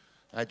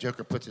 that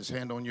joker puts his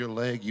hand on your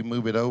leg, you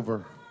move it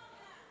over.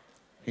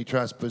 He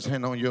tries to put his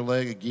hand on your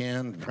leg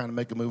again, trying to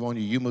make a move on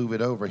you. You move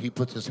it over. He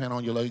puts his hand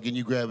on your leg again.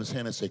 You grab his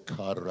hand and say,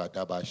 I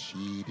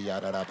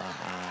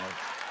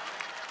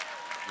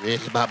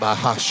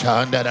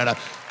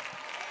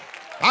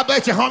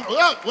bet you hung.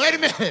 Oh, wait a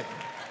minute.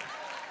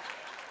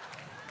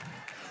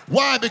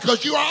 Why?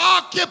 Because you are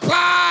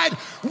occupied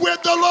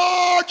with the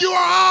Lord. You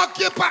are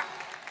occupied.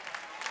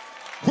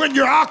 When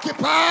you're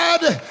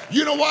occupied,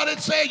 you know what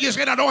it says? You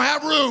said, I don't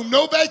have room,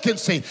 no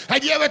vacancy.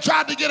 Have you ever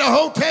tried to get a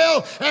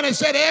hotel and it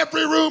said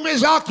every room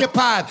is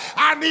occupied?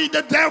 I need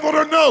the devil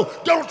to know,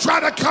 don't try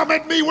to come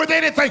at me with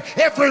anything.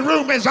 Every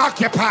room is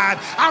occupied.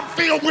 I'm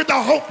filled with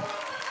the hope.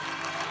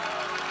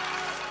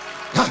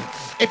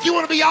 If you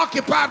want to be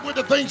occupied with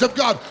the things of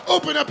God,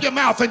 open up your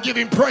mouth and give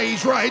him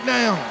praise right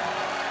now.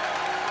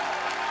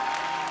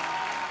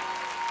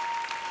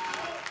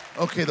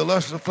 Okay, the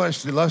lust of the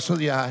flesh, the lust of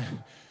the eye.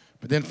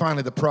 But then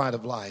finally, the pride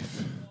of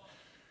life.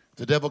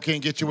 The devil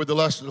can't get you with the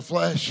lust of the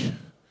flesh.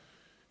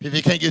 If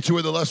he can't get you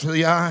with the lust of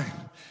the eye,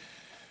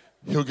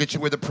 he'll get you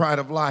with the pride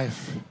of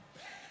life.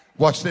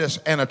 Watch this.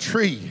 And a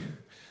tree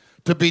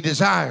to be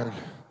desired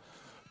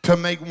to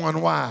make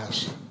one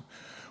wise.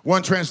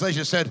 One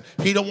translation said,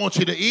 he don't want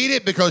you to eat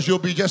it because you'll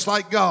be just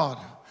like God.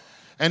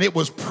 And it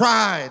was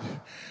pride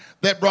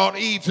that brought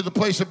Eve to the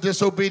place of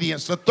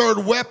disobedience. The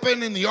third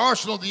weapon in the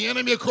arsenal of the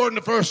enemy,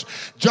 according to 1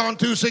 John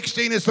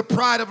 2:16, is the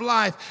pride of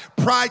life.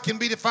 Pride can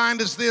be defined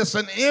as this: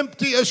 an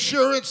empty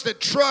assurance that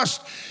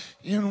trusts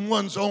in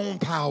one's own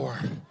power.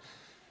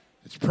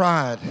 It's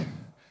pride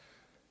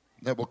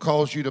that will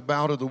cause you to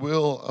bow to the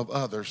will of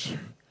others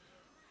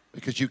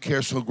because you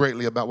care so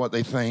greatly about what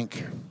they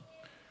think.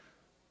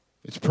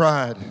 It's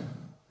pride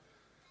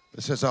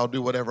that says, I'll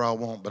do whatever I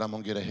want, but I'm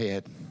going to get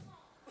ahead.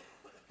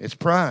 It's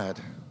pride.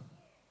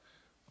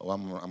 Oh,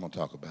 I'm going to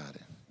talk about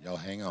it. Y'all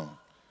hang on.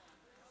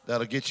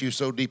 That'll get you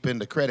so deep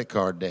into credit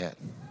card debt.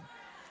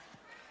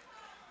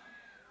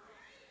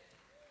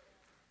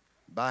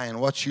 Buying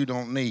what you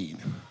don't need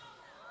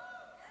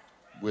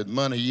with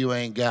money you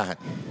ain't got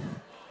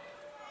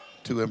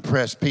to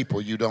impress people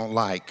you don't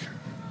like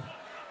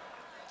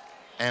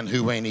and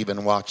who ain't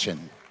even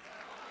watching.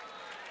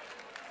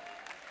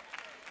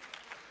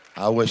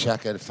 I wish I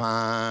could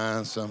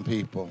find some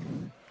people.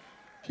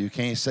 If you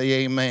can't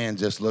say amen,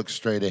 just look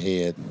straight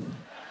ahead.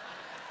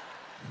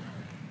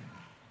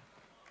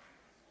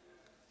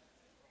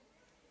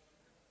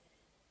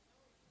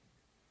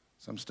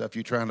 Some stuff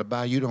you're trying to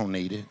buy, you don't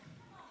need it.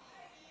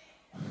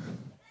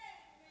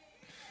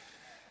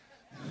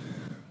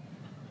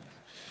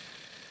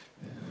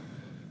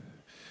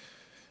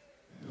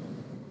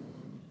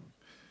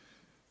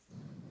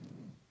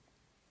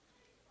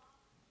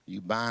 You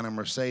buying a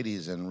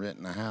Mercedes and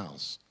renting a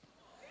house.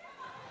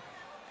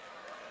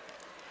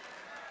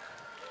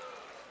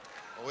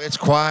 Oh, it's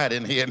quiet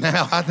in here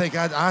now. I think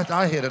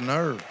I hit a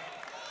nerve.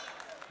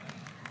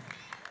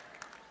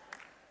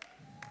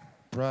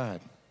 Pride.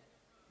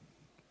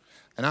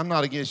 And I'm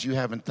not against you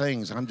having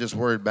things. I'm just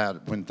worried about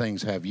it when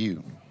things have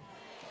you.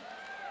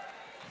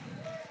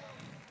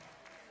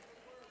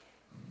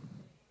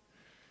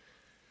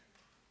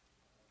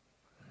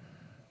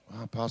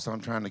 Well, Apostle,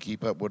 I'm trying to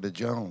keep up with the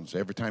Jones.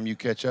 Every time you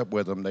catch up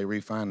with them, they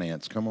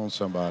refinance. Come on,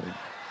 somebody.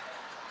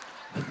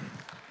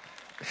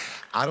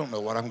 I don't know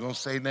what I'm going to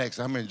say next.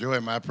 I'm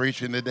enjoying my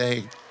preaching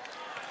today.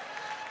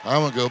 I'm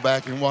going to go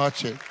back and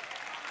watch it.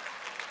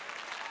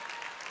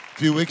 A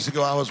few weeks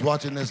ago, I was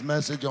watching this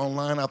message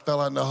online. I fell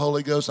out in the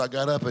Holy Ghost. I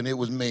got up, and it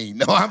was me.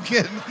 No, I'm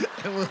kidding.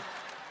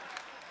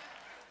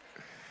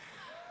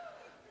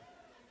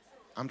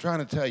 I'm trying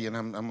to tell you, and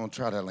I'm going to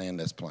try to land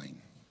this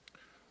plane.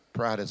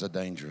 Pride is a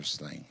dangerous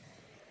thing.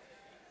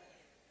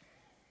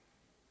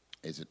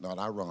 Is it not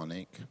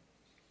ironic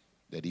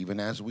that even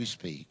as we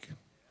speak,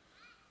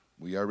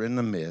 we are in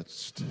the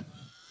midst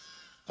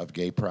of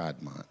Gay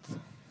Pride Month?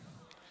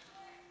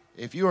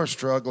 If you are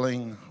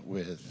struggling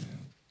with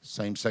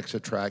same-sex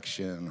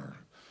attraction, or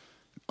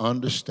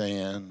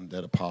understand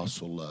that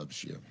Apostle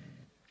loves you.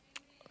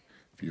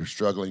 If you're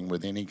struggling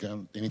with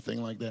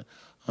anything like that,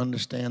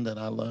 understand that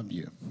I love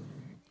you.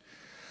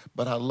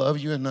 But I love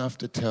you enough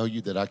to tell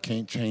you that I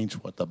can't change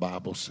what the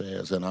Bible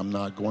says, and I'm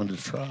not going to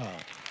try.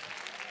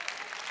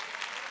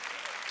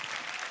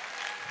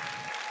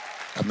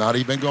 I'm not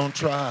even going to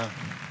try.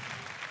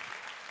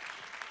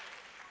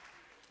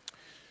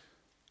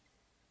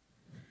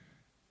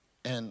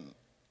 And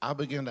I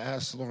began to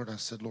ask the Lord, I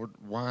said, Lord,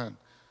 why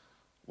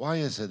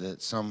is it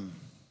that some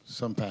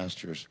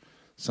pastors,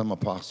 some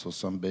apostles,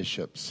 some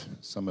bishops,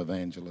 some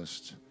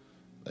evangelists,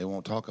 they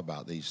won't talk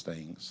about these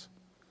things?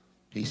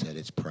 He said,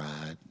 it's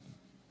pride.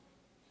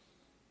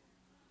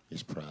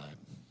 It's pride.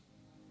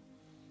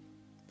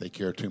 They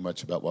care too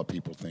much about what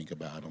people think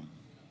about them.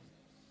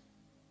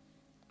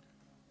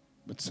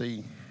 But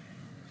see,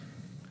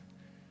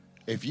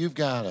 if you've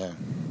got a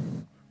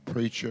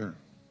preacher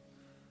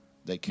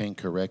that can't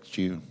correct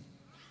you,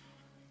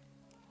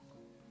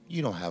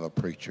 you don't have a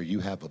preacher, you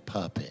have a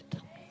puppet.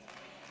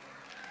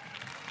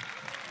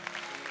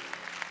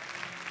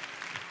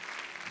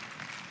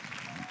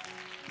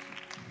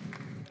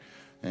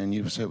 And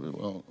you say,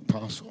 well,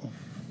 Apostle,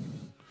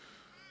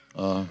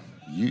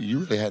 you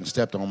really hadn't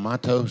stepped on my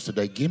toes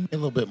today. Give me a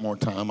little bit more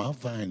time. I'll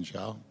find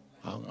y'all.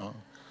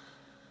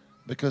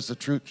 Because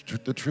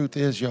the truth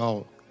is,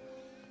 y'all,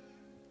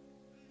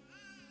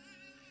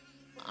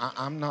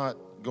 I'm not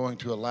going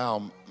to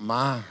allow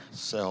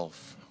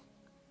myself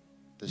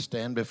to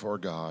stand before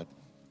God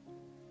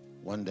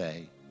one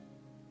day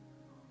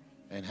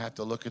and have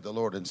to look at the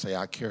Lord and say,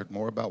 I cared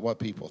more about what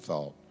people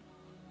thought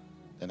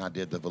than I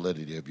did the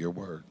validity of your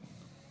word.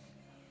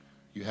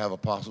 You have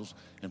apostles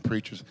and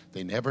preachers,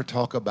 they never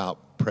talk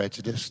about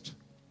prejudice.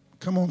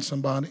 Come on,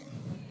 somebody.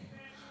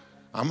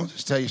 I'm going to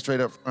just tell you straight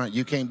up front,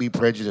 you can't be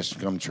prejudiced to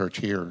come to church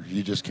here.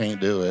 You just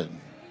can't do it.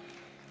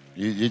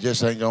 You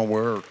just ain't going to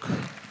work.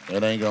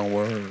 It ain't going to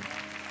work.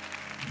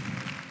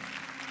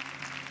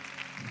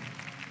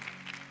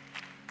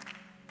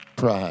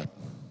 Pride.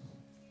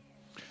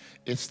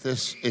 It's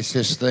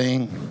this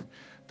thing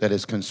that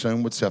is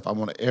consumed with self. I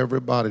want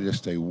everybody to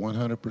stay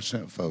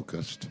 100%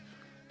 focused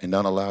and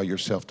don't allow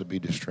yourself to be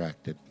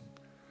distracted.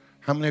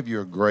 How many of you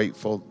are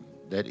grateful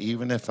that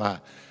even if I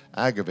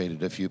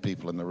aggravated a few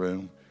people in the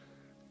room,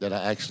 that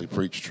I actually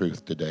preached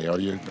truth today? Are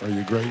you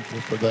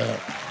grateful for that?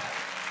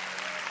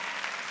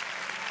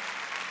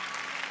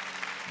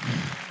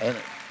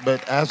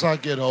 But as I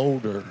get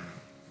older,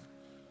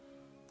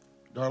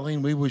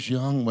 Darlene, we was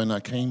young when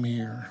I came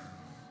here.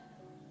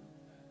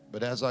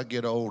 But as I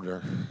get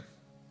older,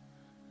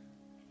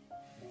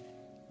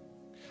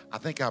 I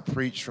think I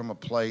preach from a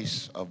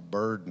place of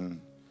burden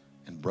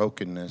and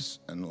brokenness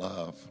and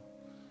love.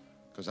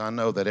 Because I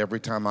know that every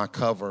time I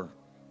cover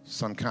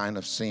some kind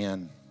of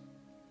sin,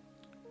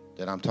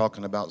 that I'm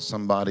talking about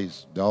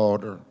somebody's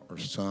daughter or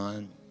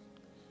son.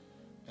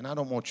 And I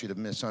don't want you to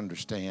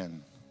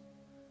misunderstand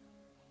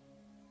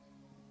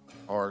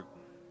or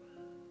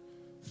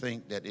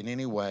think that in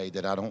any way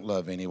that I don't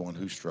love anyone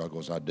who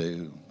struggles. I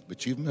do.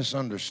 But you've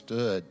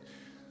misunderstood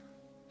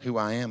who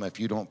I am if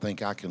you don't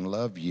think I can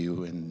love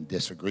you and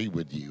disagree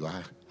with you.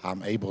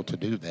 I'm able to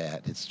do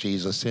that. It's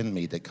Jesus in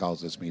me that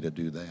causes me to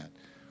do that.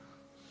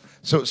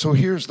 So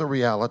here's the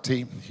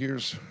reality.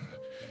 Here's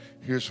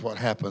what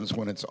happens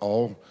when it's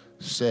all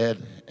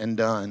said and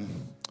done.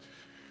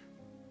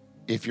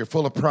 If you're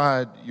full of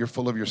pride, you're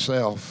full of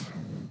yourself.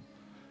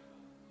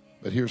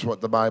 But here's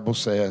what the Bible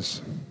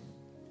says.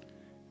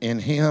 In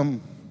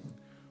him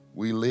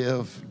we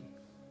live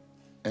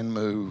and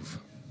move.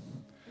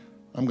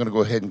 I'm going to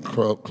go ahead and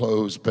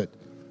close, but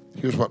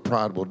here's what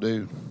pride will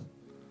do.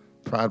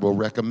 Pride will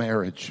wreck a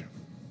marriage.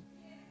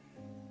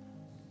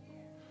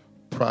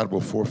 Pride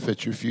will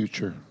forfeit your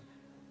future.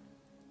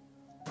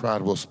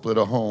 Pride will split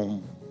a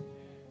home.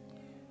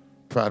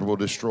 Pride will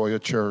destroy a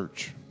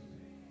church.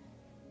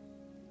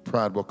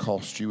 Pride will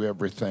cost you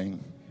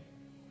everything.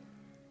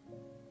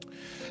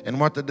 And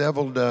what the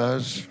devil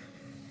does,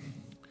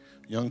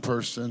 young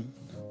person,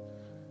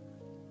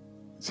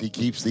 is he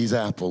keeps these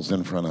apples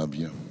in front of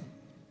you.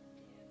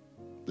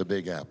 The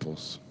big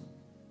apples.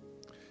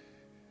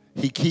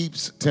 He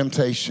keeps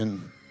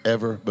temptation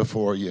ever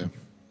before you.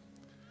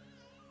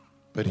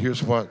 But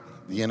here's what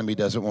the enemy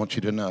doesn't want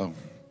you to know.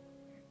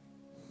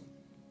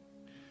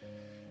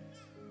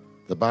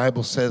 The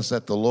Bible says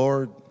that the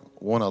Lord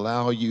won't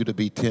allow you to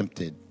be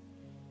tempted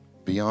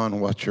beyond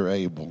what you're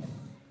able.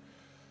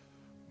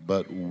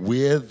 But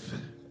with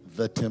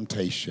the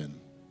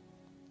temptation,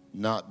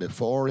 not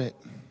before it,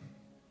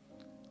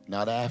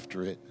 not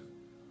after it,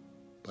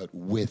 but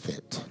with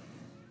it,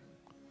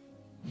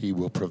 He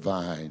will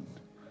provide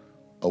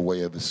a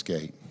way of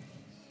escape.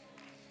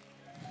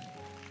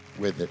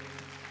 With it.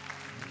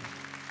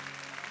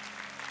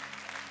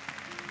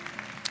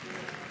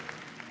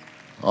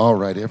 All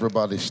right,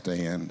 everybody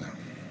stand.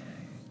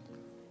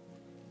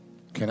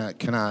 Can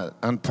I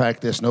unpack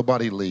this?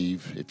 Nobody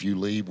leave. If you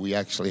leave, we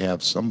actually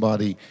have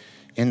somebody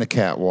in the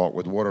catwalk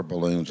with water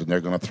balloons, and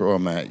they're going to throw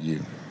them at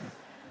you.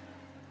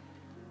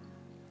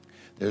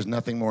 There's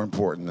nothing more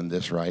important than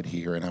this right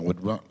here, and I would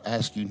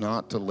ask you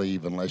not to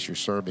leave unless you're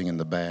serving in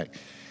the back,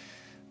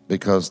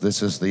 because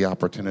this is the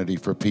opportunity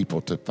for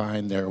people to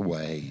find their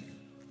way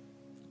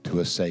to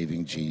a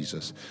saving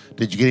Jesus.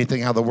 Did you get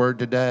anything out of the Word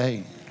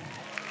today?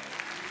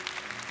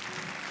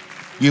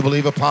 You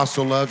believe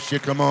Apostle loves you?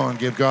 Come on,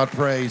 give God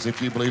praise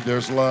if you believe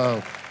there's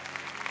love.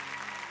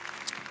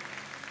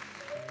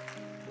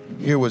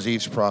 Here was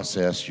Eve's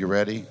process. You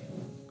ready?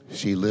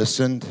 She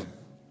listened.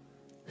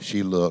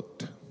 She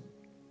looked.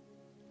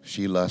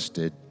 She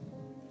lusted.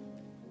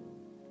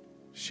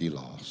 She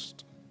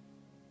lost.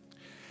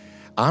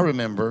 I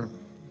remember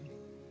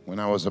when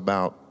I was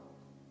about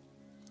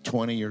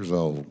 20 years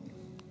old,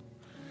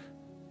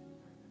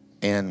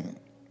 and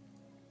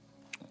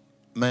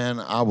man,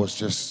 I was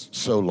just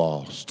so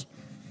lost.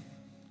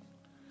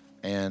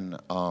 And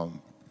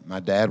my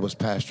dad was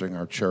pastoring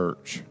our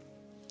church.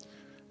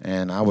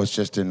 And I was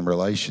just in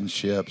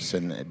relationships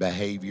and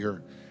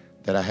behavior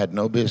that I had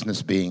no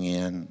business being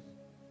in.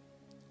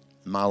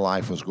 My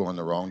life was going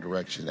the wrong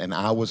direction. And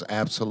I was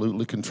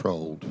absolutely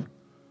controlled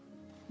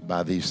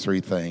by these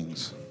three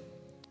things.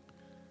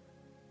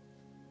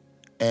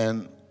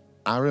 And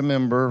I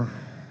remember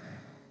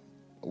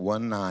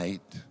one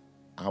night,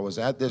 I was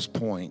at this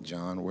point,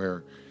 John,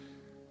 where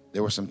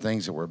there were some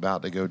things that were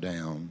about to go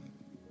down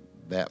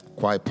that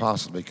quite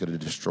possibly could have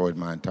destroyed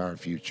my entire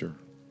future.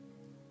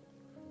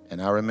 And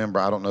I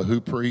remember, I don't know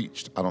who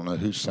preached, I don't know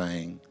who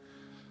sang,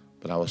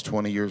 but I was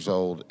 20 years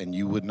old, and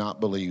you would not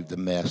believe the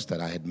mess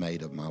that I had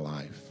made of my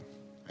life.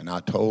 And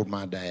I told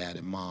my dad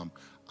and mom,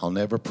 I'll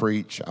never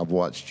preach. I've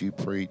watched you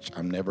preach.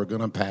 I'm never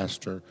going to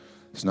pastor.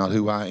 It's not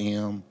who I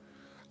am.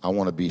 I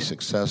want to be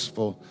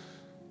successful.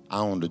 I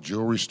owned a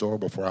jewelry store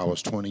before I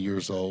was 20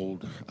 years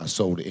old. I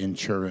sold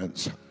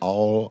insurance.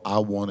 All I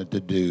wanted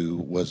to do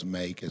was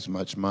make as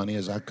much money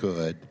as I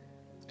could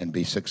and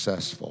be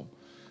successful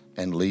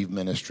and leave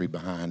ministry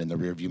behind in the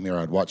rearview mirror.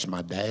 I'd watch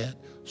my dad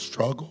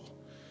struggle,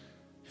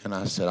 and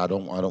I said, I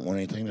don't want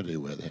anything to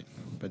do with it.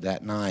 But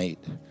that night,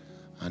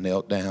 I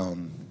knelt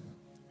down,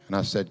 and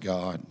I said,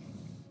 God,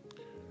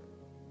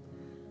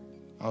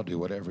 I'll do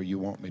whatever you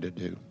want me to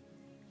do.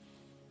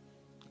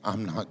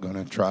 I'm not going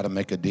to try to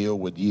make a deal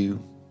with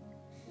you.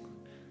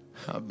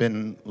 I've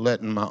been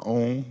letting my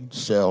own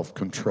self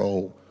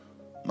control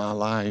my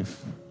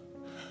life.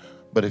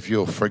 But if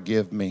you'll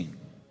forgive me,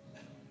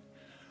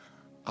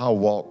 I'll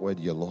walk with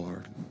you,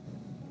 Lord.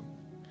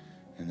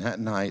 And that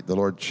night, the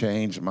Lord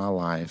changed my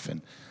life,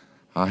 and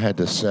I had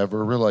to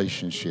sever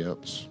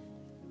relationships.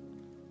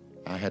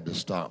 I had to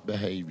stop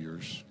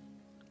behaviors.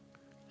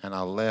 And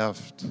I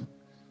left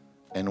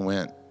and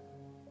went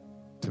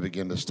to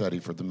begin to study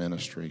for the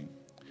ministry.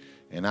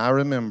 And I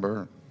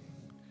remember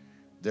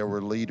there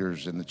were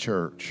leaders in the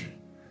church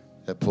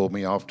that pulled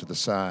me off to the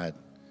side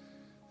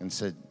and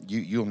said,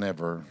 you'll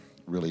never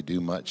really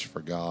do much for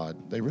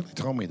God. They really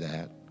told me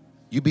that.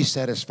 You be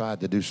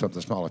satisfied to do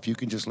something small. If you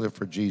can just live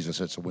for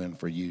Jesus, it's a win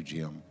for you,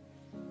 Jim.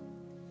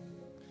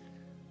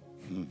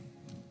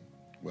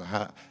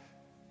 Well,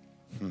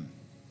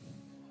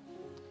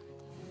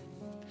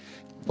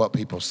 what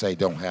people say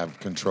don't have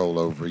control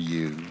over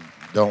you.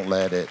 Don't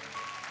let it.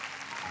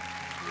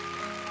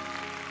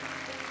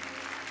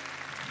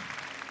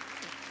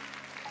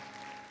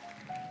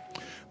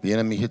 The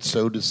enemy had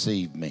so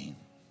deceived me.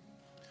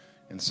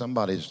 And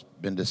somebody's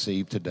been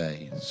deceived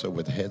today. So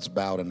with heads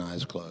bowed and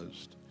eyes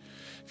closed.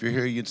 If you're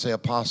here, you'd say,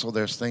 Apostle,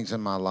 there's things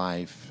in my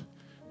life.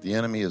 The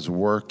enemy is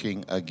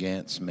working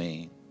against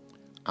me.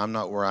 I'm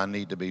not where I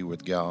need to be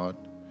with God.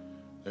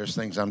 There's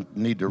things I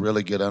need to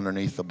really get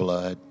underneath the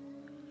blood.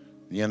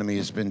 The enemy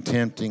has been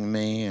tempting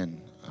me,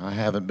 and I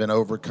haven't been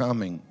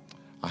overcoming.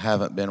 I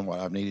haven't been what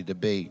I've needed to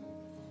be.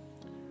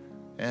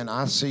 And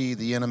I see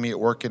the enemy at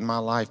work in my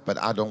life, but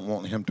I don't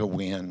want him to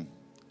win.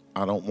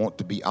 I don't want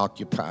to be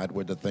occupied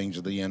with the things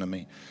of the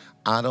enemy.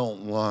 I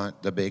don't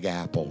want the big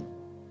apple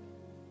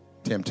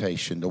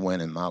temptation to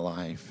win in my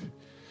life.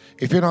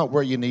 If you're not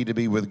where you need to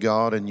be with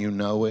God and you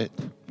know it,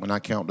 when I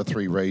count to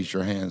 3, raise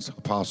your hands.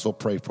 Apostle,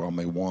 pray for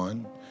me.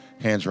 1,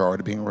 hands are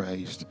already being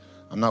raised.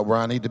 I'm not where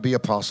I need to be,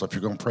 Apostle. If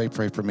you're going to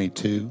pray for me.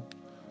 2,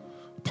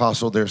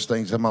 Apostle, there's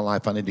things in my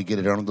life I need to get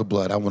it under the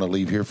blood. I want to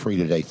leave here free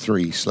today.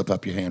 3, slip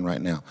up your hand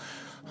right now.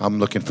 I'm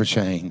looking for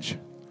change.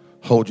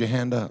 Hold your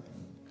hand up.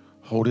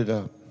 Hold it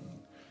up.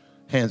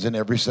 Hands in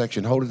every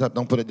section. Hold it up.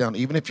 Don't put it down.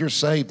 Even if you're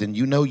saved and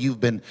you know you've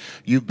been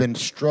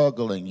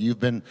struggling, you've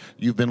been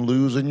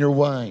losing your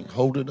way.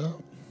 Hold it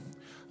up.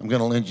 I'm going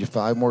to lend you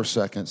 5 more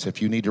seconds.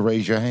 If you need to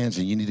raise your hands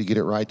and you need to get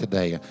it right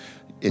today,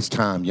 it's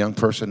time. Young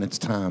person, it's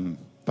time.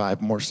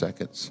 5 more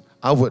seconds.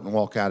 I wouldn't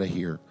walk out of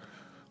here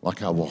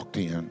like I walked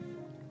in.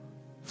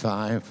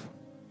 5,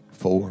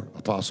 4.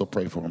 Apostle,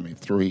 pray for me.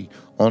 3.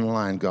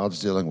 Online, God's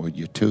dealing with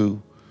you.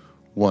 2,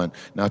 1.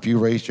 Now, if you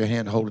raised your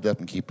hand, hold it up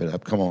and keep it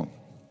up. Come on.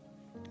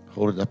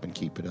 Hold it up and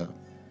keep it up.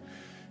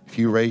 If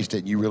you raised it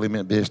and you really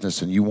meant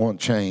business and you want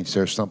change,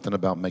 there's something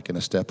about making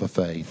a step of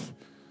faith.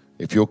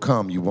 If you'll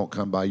come, you won't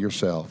come by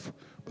yourself.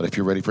 But if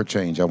you're ready for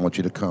change, I want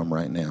you to come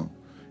right now.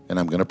 And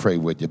I'm going to pray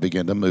with you.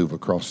 Begin to move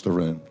across the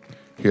room.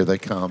 Here they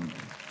come.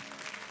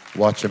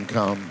 Watch them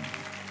come.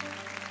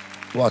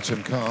 Watch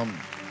them come.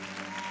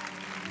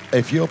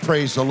 If you'll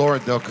praise the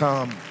Lord, they'll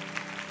come.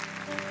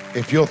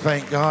 If you'll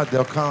thank God,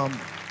 they'll come.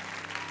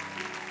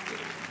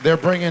 They're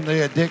bringing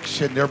the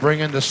addiction. They're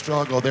bringing the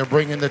struggle. They're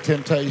bringing the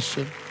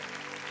temptation.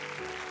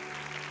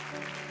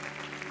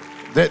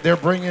 They're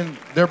bringing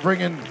the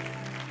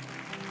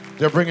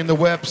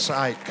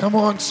website. Come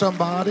on,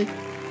 somebody.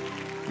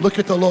 Look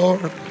at the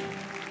Lord.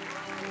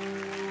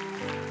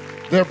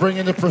 They're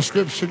bringing the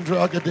prescription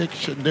drug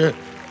addiction. They're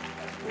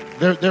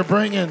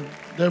bringing.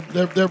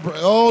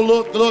 Oh,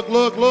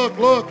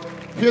 look.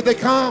 Here they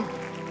come.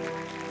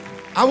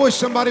 I wish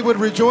somebody would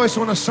rejoice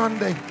on a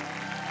Sunday.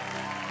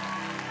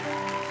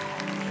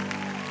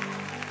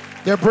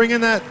 They're bringing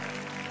that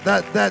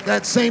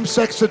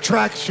same-sex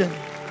attraction.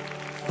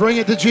 Bring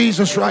it to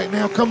Jesus right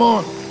now. Come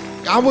on.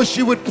 I wish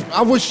you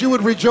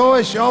would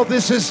rejoice, y'all.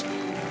 This is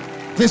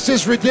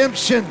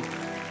redemption.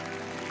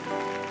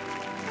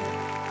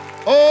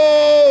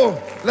 Oh,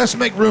 let's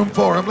make room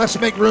for him. Let's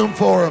make room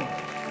for him.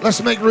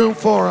 Let's make room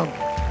for him.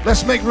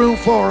 Let's make room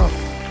for him.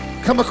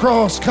 Come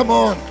across. Come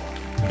on.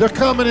 They're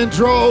coming in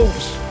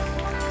droves.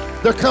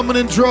 They're coming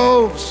in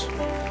droves.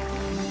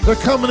 They're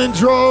coming in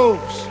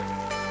droves.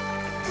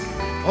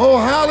 Oh,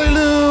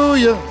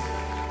 hallelujah.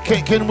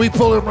 Can we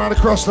pull him right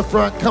across the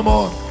front? Come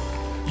on.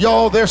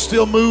 Y'all, they're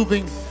still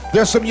moving.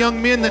 There's some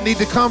young men that need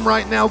to come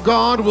right now.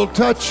 God will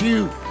touch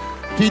you.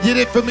 If he did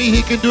it for me,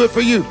 he can do it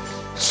for you.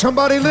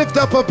 Somebody lift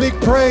up a big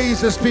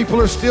praise as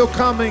people are still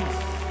coming.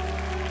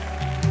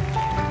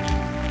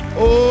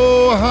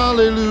 Oh,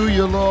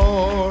 hallelujah,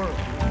 Lord.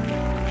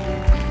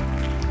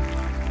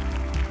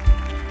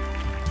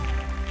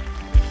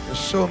 There's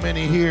so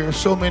many here.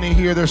 So many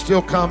here. They're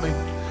still coming.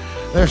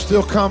 They're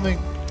still coming.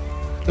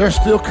 They're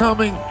still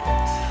coming.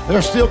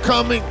 They're still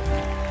coming.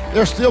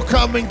 They're still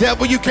coming.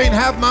 Devil, you can't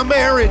have my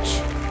marriage.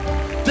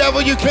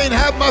 Devil, you can't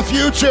have my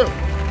future.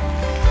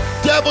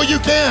 Devil, you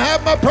can't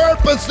have my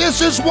purpose. This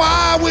is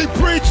why we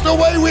preach the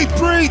way we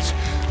preach.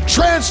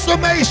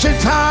 Transformation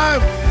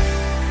time.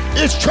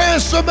 It's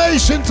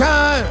transformation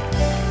time.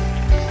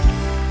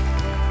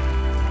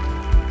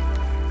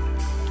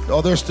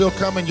 Oh, they're still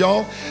coming,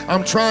 y'all.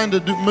 I'm trying to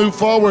move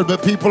forward,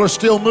 but people are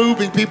still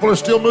moving. People are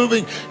still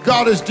moving.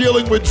 God is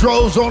dealing with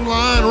droves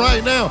online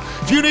right now.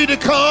 If you need to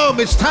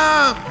come, it's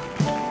time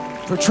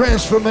for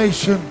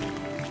transformation.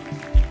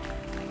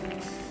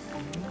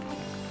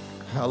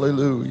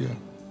 Hallelujah.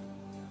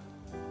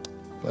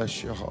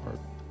 Bless your heart.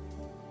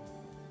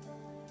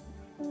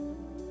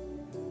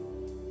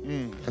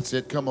 That's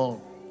it. Come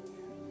on.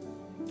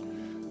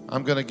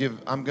 I'm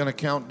gonna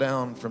count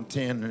down from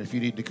 10, and if you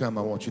need to come,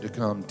 I want you to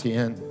come.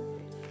 10,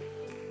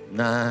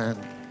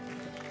 9,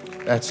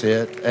 that's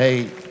it.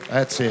 8,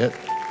 that's it.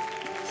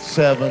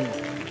 7,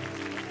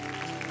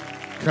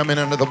 come in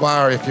under the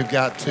wire if you've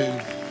got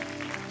to.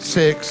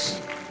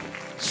 6,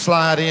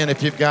 slide in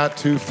if you've got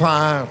to.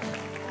 5,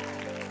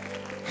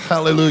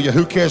 hallelujah.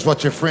 Who cares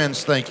what your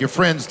friends think? Your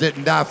friends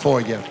didn't die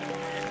for you.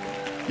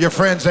 Your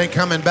friends ain't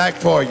coming back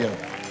for you.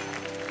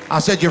 I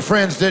said your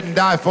friends didn't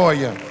die for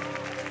you.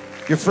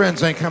 Your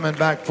friends ain't coming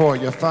back for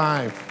you.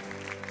 5,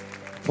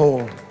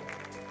 4,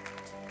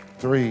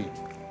 3,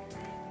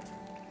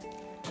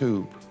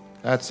 2.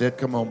 That's it.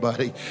 Come on,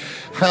 buddy.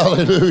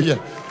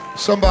 Hallelujah.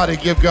 Somebody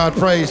give God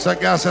praise. That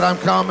guy said, I'm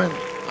coming.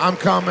 I'm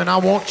coming. I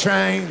want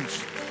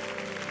change.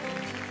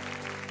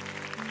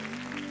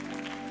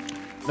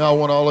 Now, I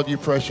want all of you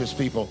precious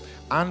people.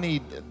 I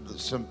need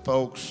some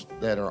folks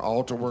that are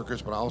altar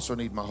workers, but I also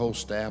need my whole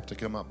staff to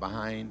come up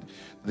behind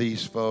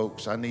these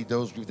folks. I need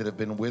those of you that have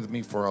been with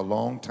me for a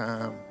long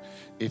time.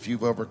 If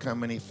you've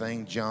overcome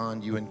anything,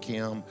 John, you and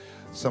Kim,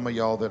 some of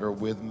y'all that are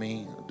with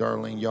me,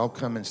 Darlene, y'all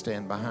come and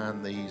stand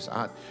behind these.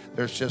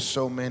 There's just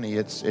so many.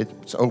 It's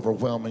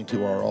overwhelming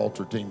to our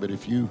altar team. But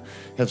if you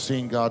have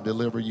seen God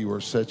deliver you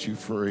or set you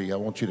free, I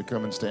want you to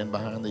come and stand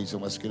behind these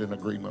and let's get an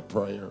agreement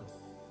prayer.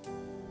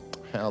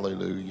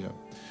 Hallelujah.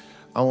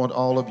 I want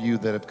all of you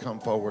that have come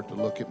forward to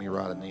look at me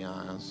right in the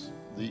eyes.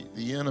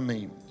 The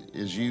enemy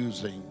is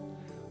using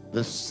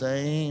the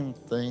same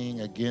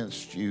thing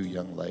against you,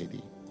 young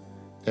lady,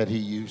 that he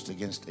used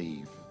against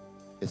Eve.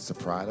 It's the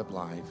pride of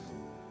life.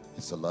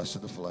 It's the lust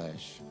of the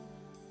flesh.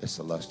 It's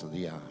the lust of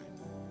the eye.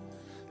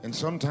 And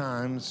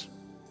sometimes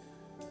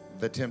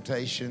the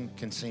temptation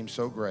can seem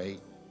so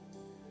great,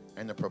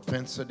 and the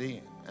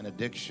propensity and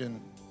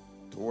addiction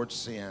towards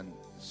sin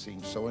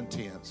seems so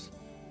intense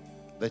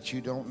that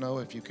you don't know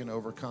if you can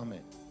overcome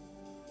it,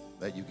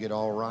 that you get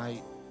all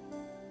right,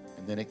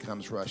 and then it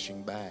comes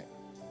rushing back.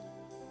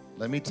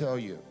 Let me tell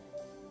you,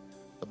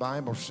 the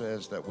Bible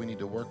says that we need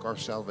to work our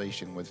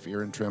salvation with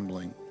fear and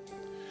trembling.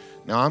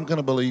 Now, I'm going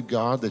to believe,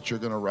 God, that you're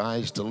going to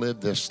rise to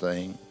live this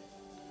thing,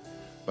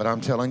 but I'm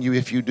telling you,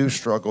 if you do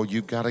struggle,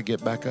 you've got to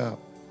get back up.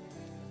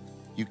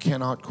 You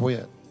cannot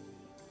quit.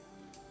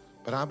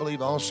 But I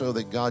believe also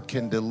that God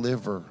can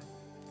deliver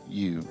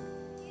you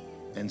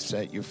and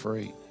set you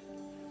free.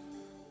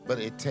 But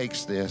it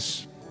takes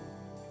this.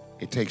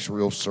 It takes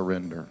real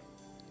surrender.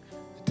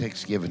 It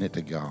takes giving it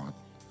to God.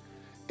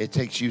 It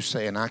takes you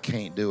saying, I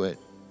can't do it,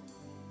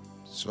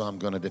 so I'm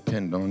going to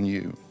depend on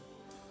you.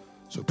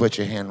 So put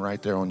your hand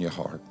right there on your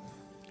heart,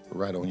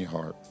 right on your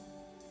heart.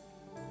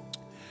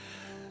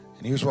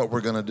 And here's what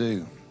we're going to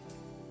do.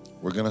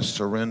 We're going to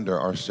surrender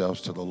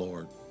ourselves to the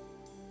Lord.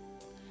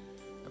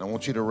 And I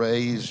want you to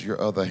raise your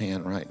other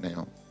hand right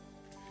now.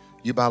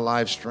 You by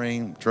live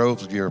stream,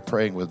 droves of you are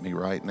praying with me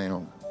right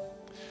now.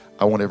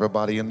 I want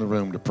everybody in the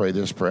room to pray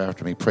this prayer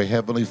after me. Pray,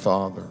 Heavenly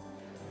Father,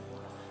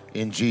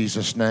 in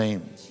Jesus'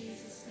 name,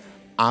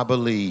 I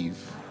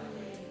believe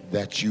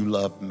that you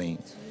love me.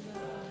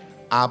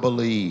 I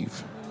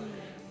believe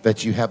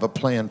that you have a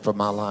plan for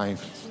my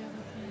life.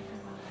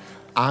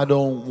 I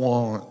don't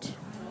want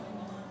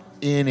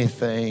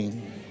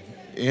anything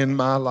in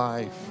my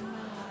life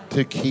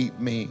to keep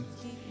me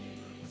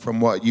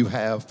from what you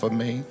have for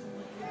me.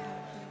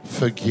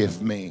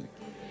 Forgive me.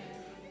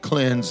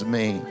 Cleanse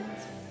me.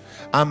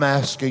 I'm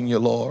asking you,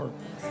 Lord,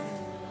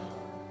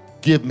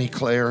 give me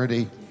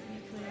clarity.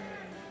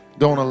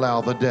 Don't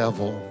allow the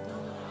devil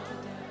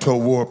to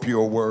warp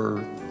your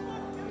word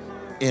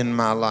in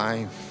my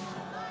life.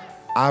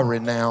 I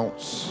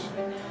renounce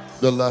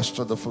the lust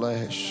of the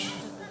flesh.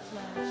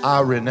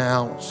 I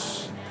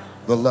renounce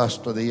the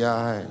lust of the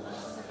eye.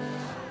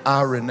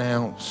 I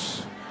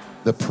renounce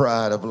the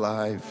pride of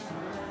life.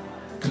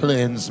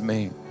 Cleanse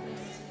me.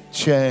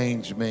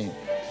 Change me.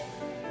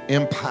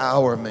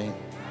 Empower me.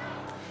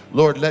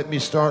 Lord, let me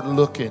start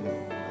looking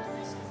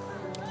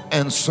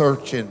and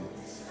searching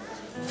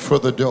for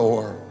the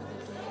door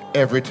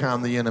every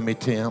time the enemy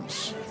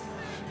tempts.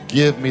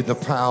 Give me the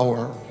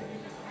power.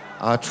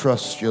 I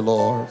trust you,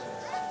 Lord.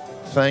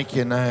 Thank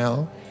you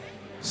now.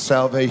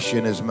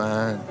 Salvation is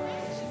mine.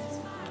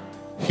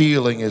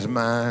 Healing is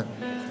mine.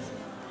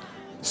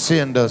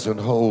 Sin doesn't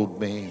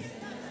hold me.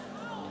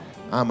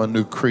 I'm a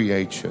new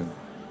creation.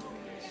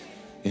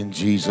 In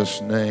Jesus'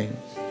 name.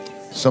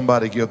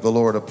 Somebody give the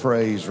Lord a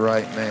praise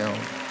right now.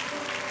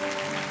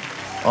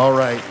 All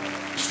right.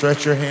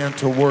 Stretch your hand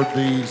toward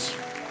these.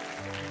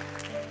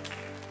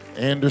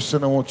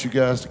 Anderson, I want you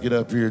guys to get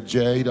up here.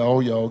 Jade,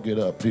 all y'all get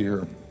up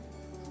here.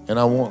 And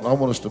I want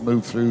us to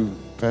move through.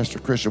 Pastor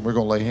Christian, we're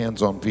going to lay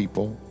hands on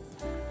people.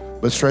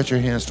 But stretch your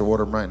hands toward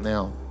them right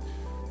now.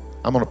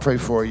 I'm going to pray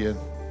for you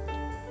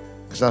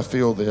because I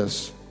feel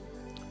this.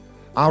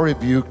 I'll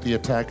rebuke the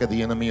attack of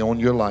the enemy on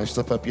your life.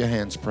 Slip up your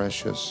hands,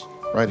 precious,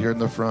 right here in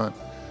the front.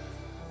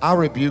 I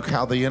rebuke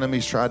how the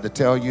enemy's tried to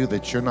tell you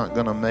that you're not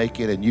going to make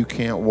it and you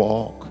can't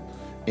walk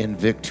in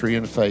victory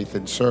and faith.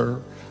 And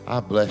sir, I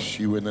bless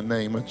you in the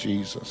name of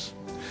Jesus.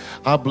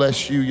 I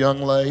bless you,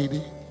 young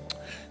lady,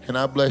 and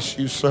I bless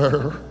you,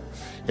 sir.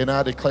 And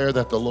I declare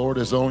that the Lord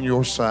is on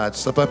your side.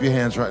 Slip up your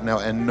hands right now,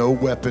 and no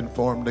weapon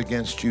formed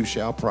against you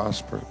shall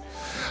prosper.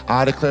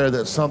 I declare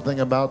that something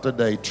about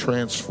today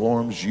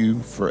transforms you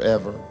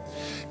forever.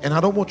 And I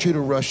don't want you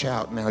to rush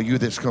out now, you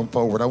that's come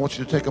forward. I want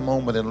you to take a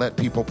moment and let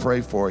people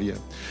pray for you.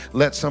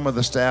 Let some of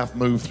the staff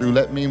move through.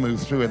 Let me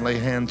move through and lay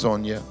hands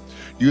on you.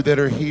 You that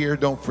are here,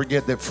 don't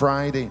forget that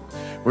Friday,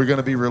 we're going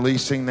to be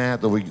releasing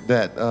that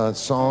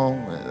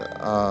song,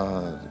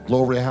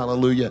 Glory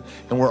Hallelujah.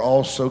 And we're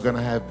also going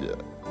to have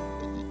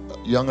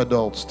young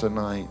adults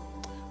tonight.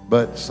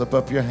 But slip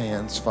up your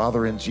hands.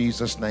 Father, in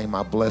Jesus' name,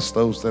 I bless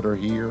those that are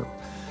here.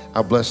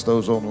 I bless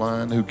those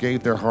online who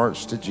gave their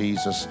hearts to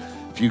Jesus.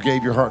 If you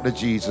gave your heart to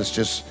Jesus,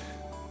 just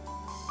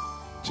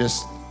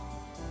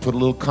put a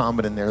little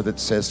comment in there that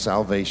says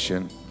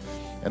salvation.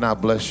 And I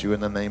bless you in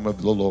the name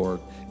of the Lord.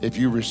 If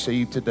you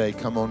receive today,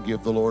 come on,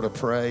 give the Lord a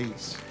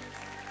praise.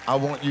 I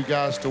want you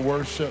guys to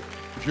worship.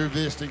 If you're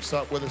visiting,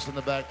 stop with us in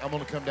the back. I'm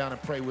going to come down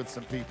and pray with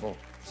some people.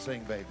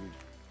 Sing, baby.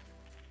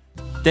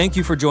 Thank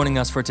you for joining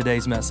us for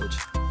today's message.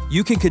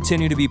 You can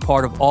continue to be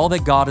part of all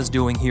that God is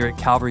doing here at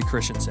Calvary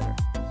Christian Center.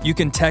 You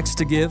can text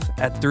to give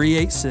at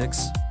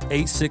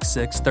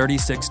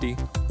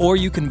 386-866-3060, or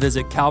you can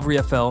visit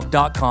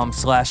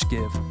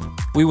calvaryfl.com/give.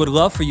 We would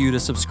love for you to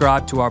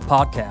subscribe to our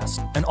podcast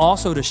and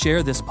also to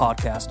share this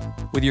podcast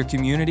with your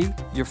community,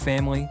 your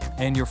family,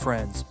 and your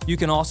friends. You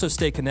can also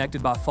stay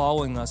connected by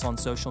following us on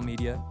social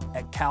media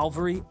at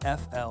Calvary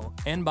FL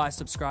and by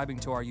subscribing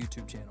to our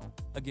YouTube channel.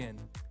 Again,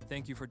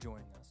 thank you for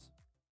joining us.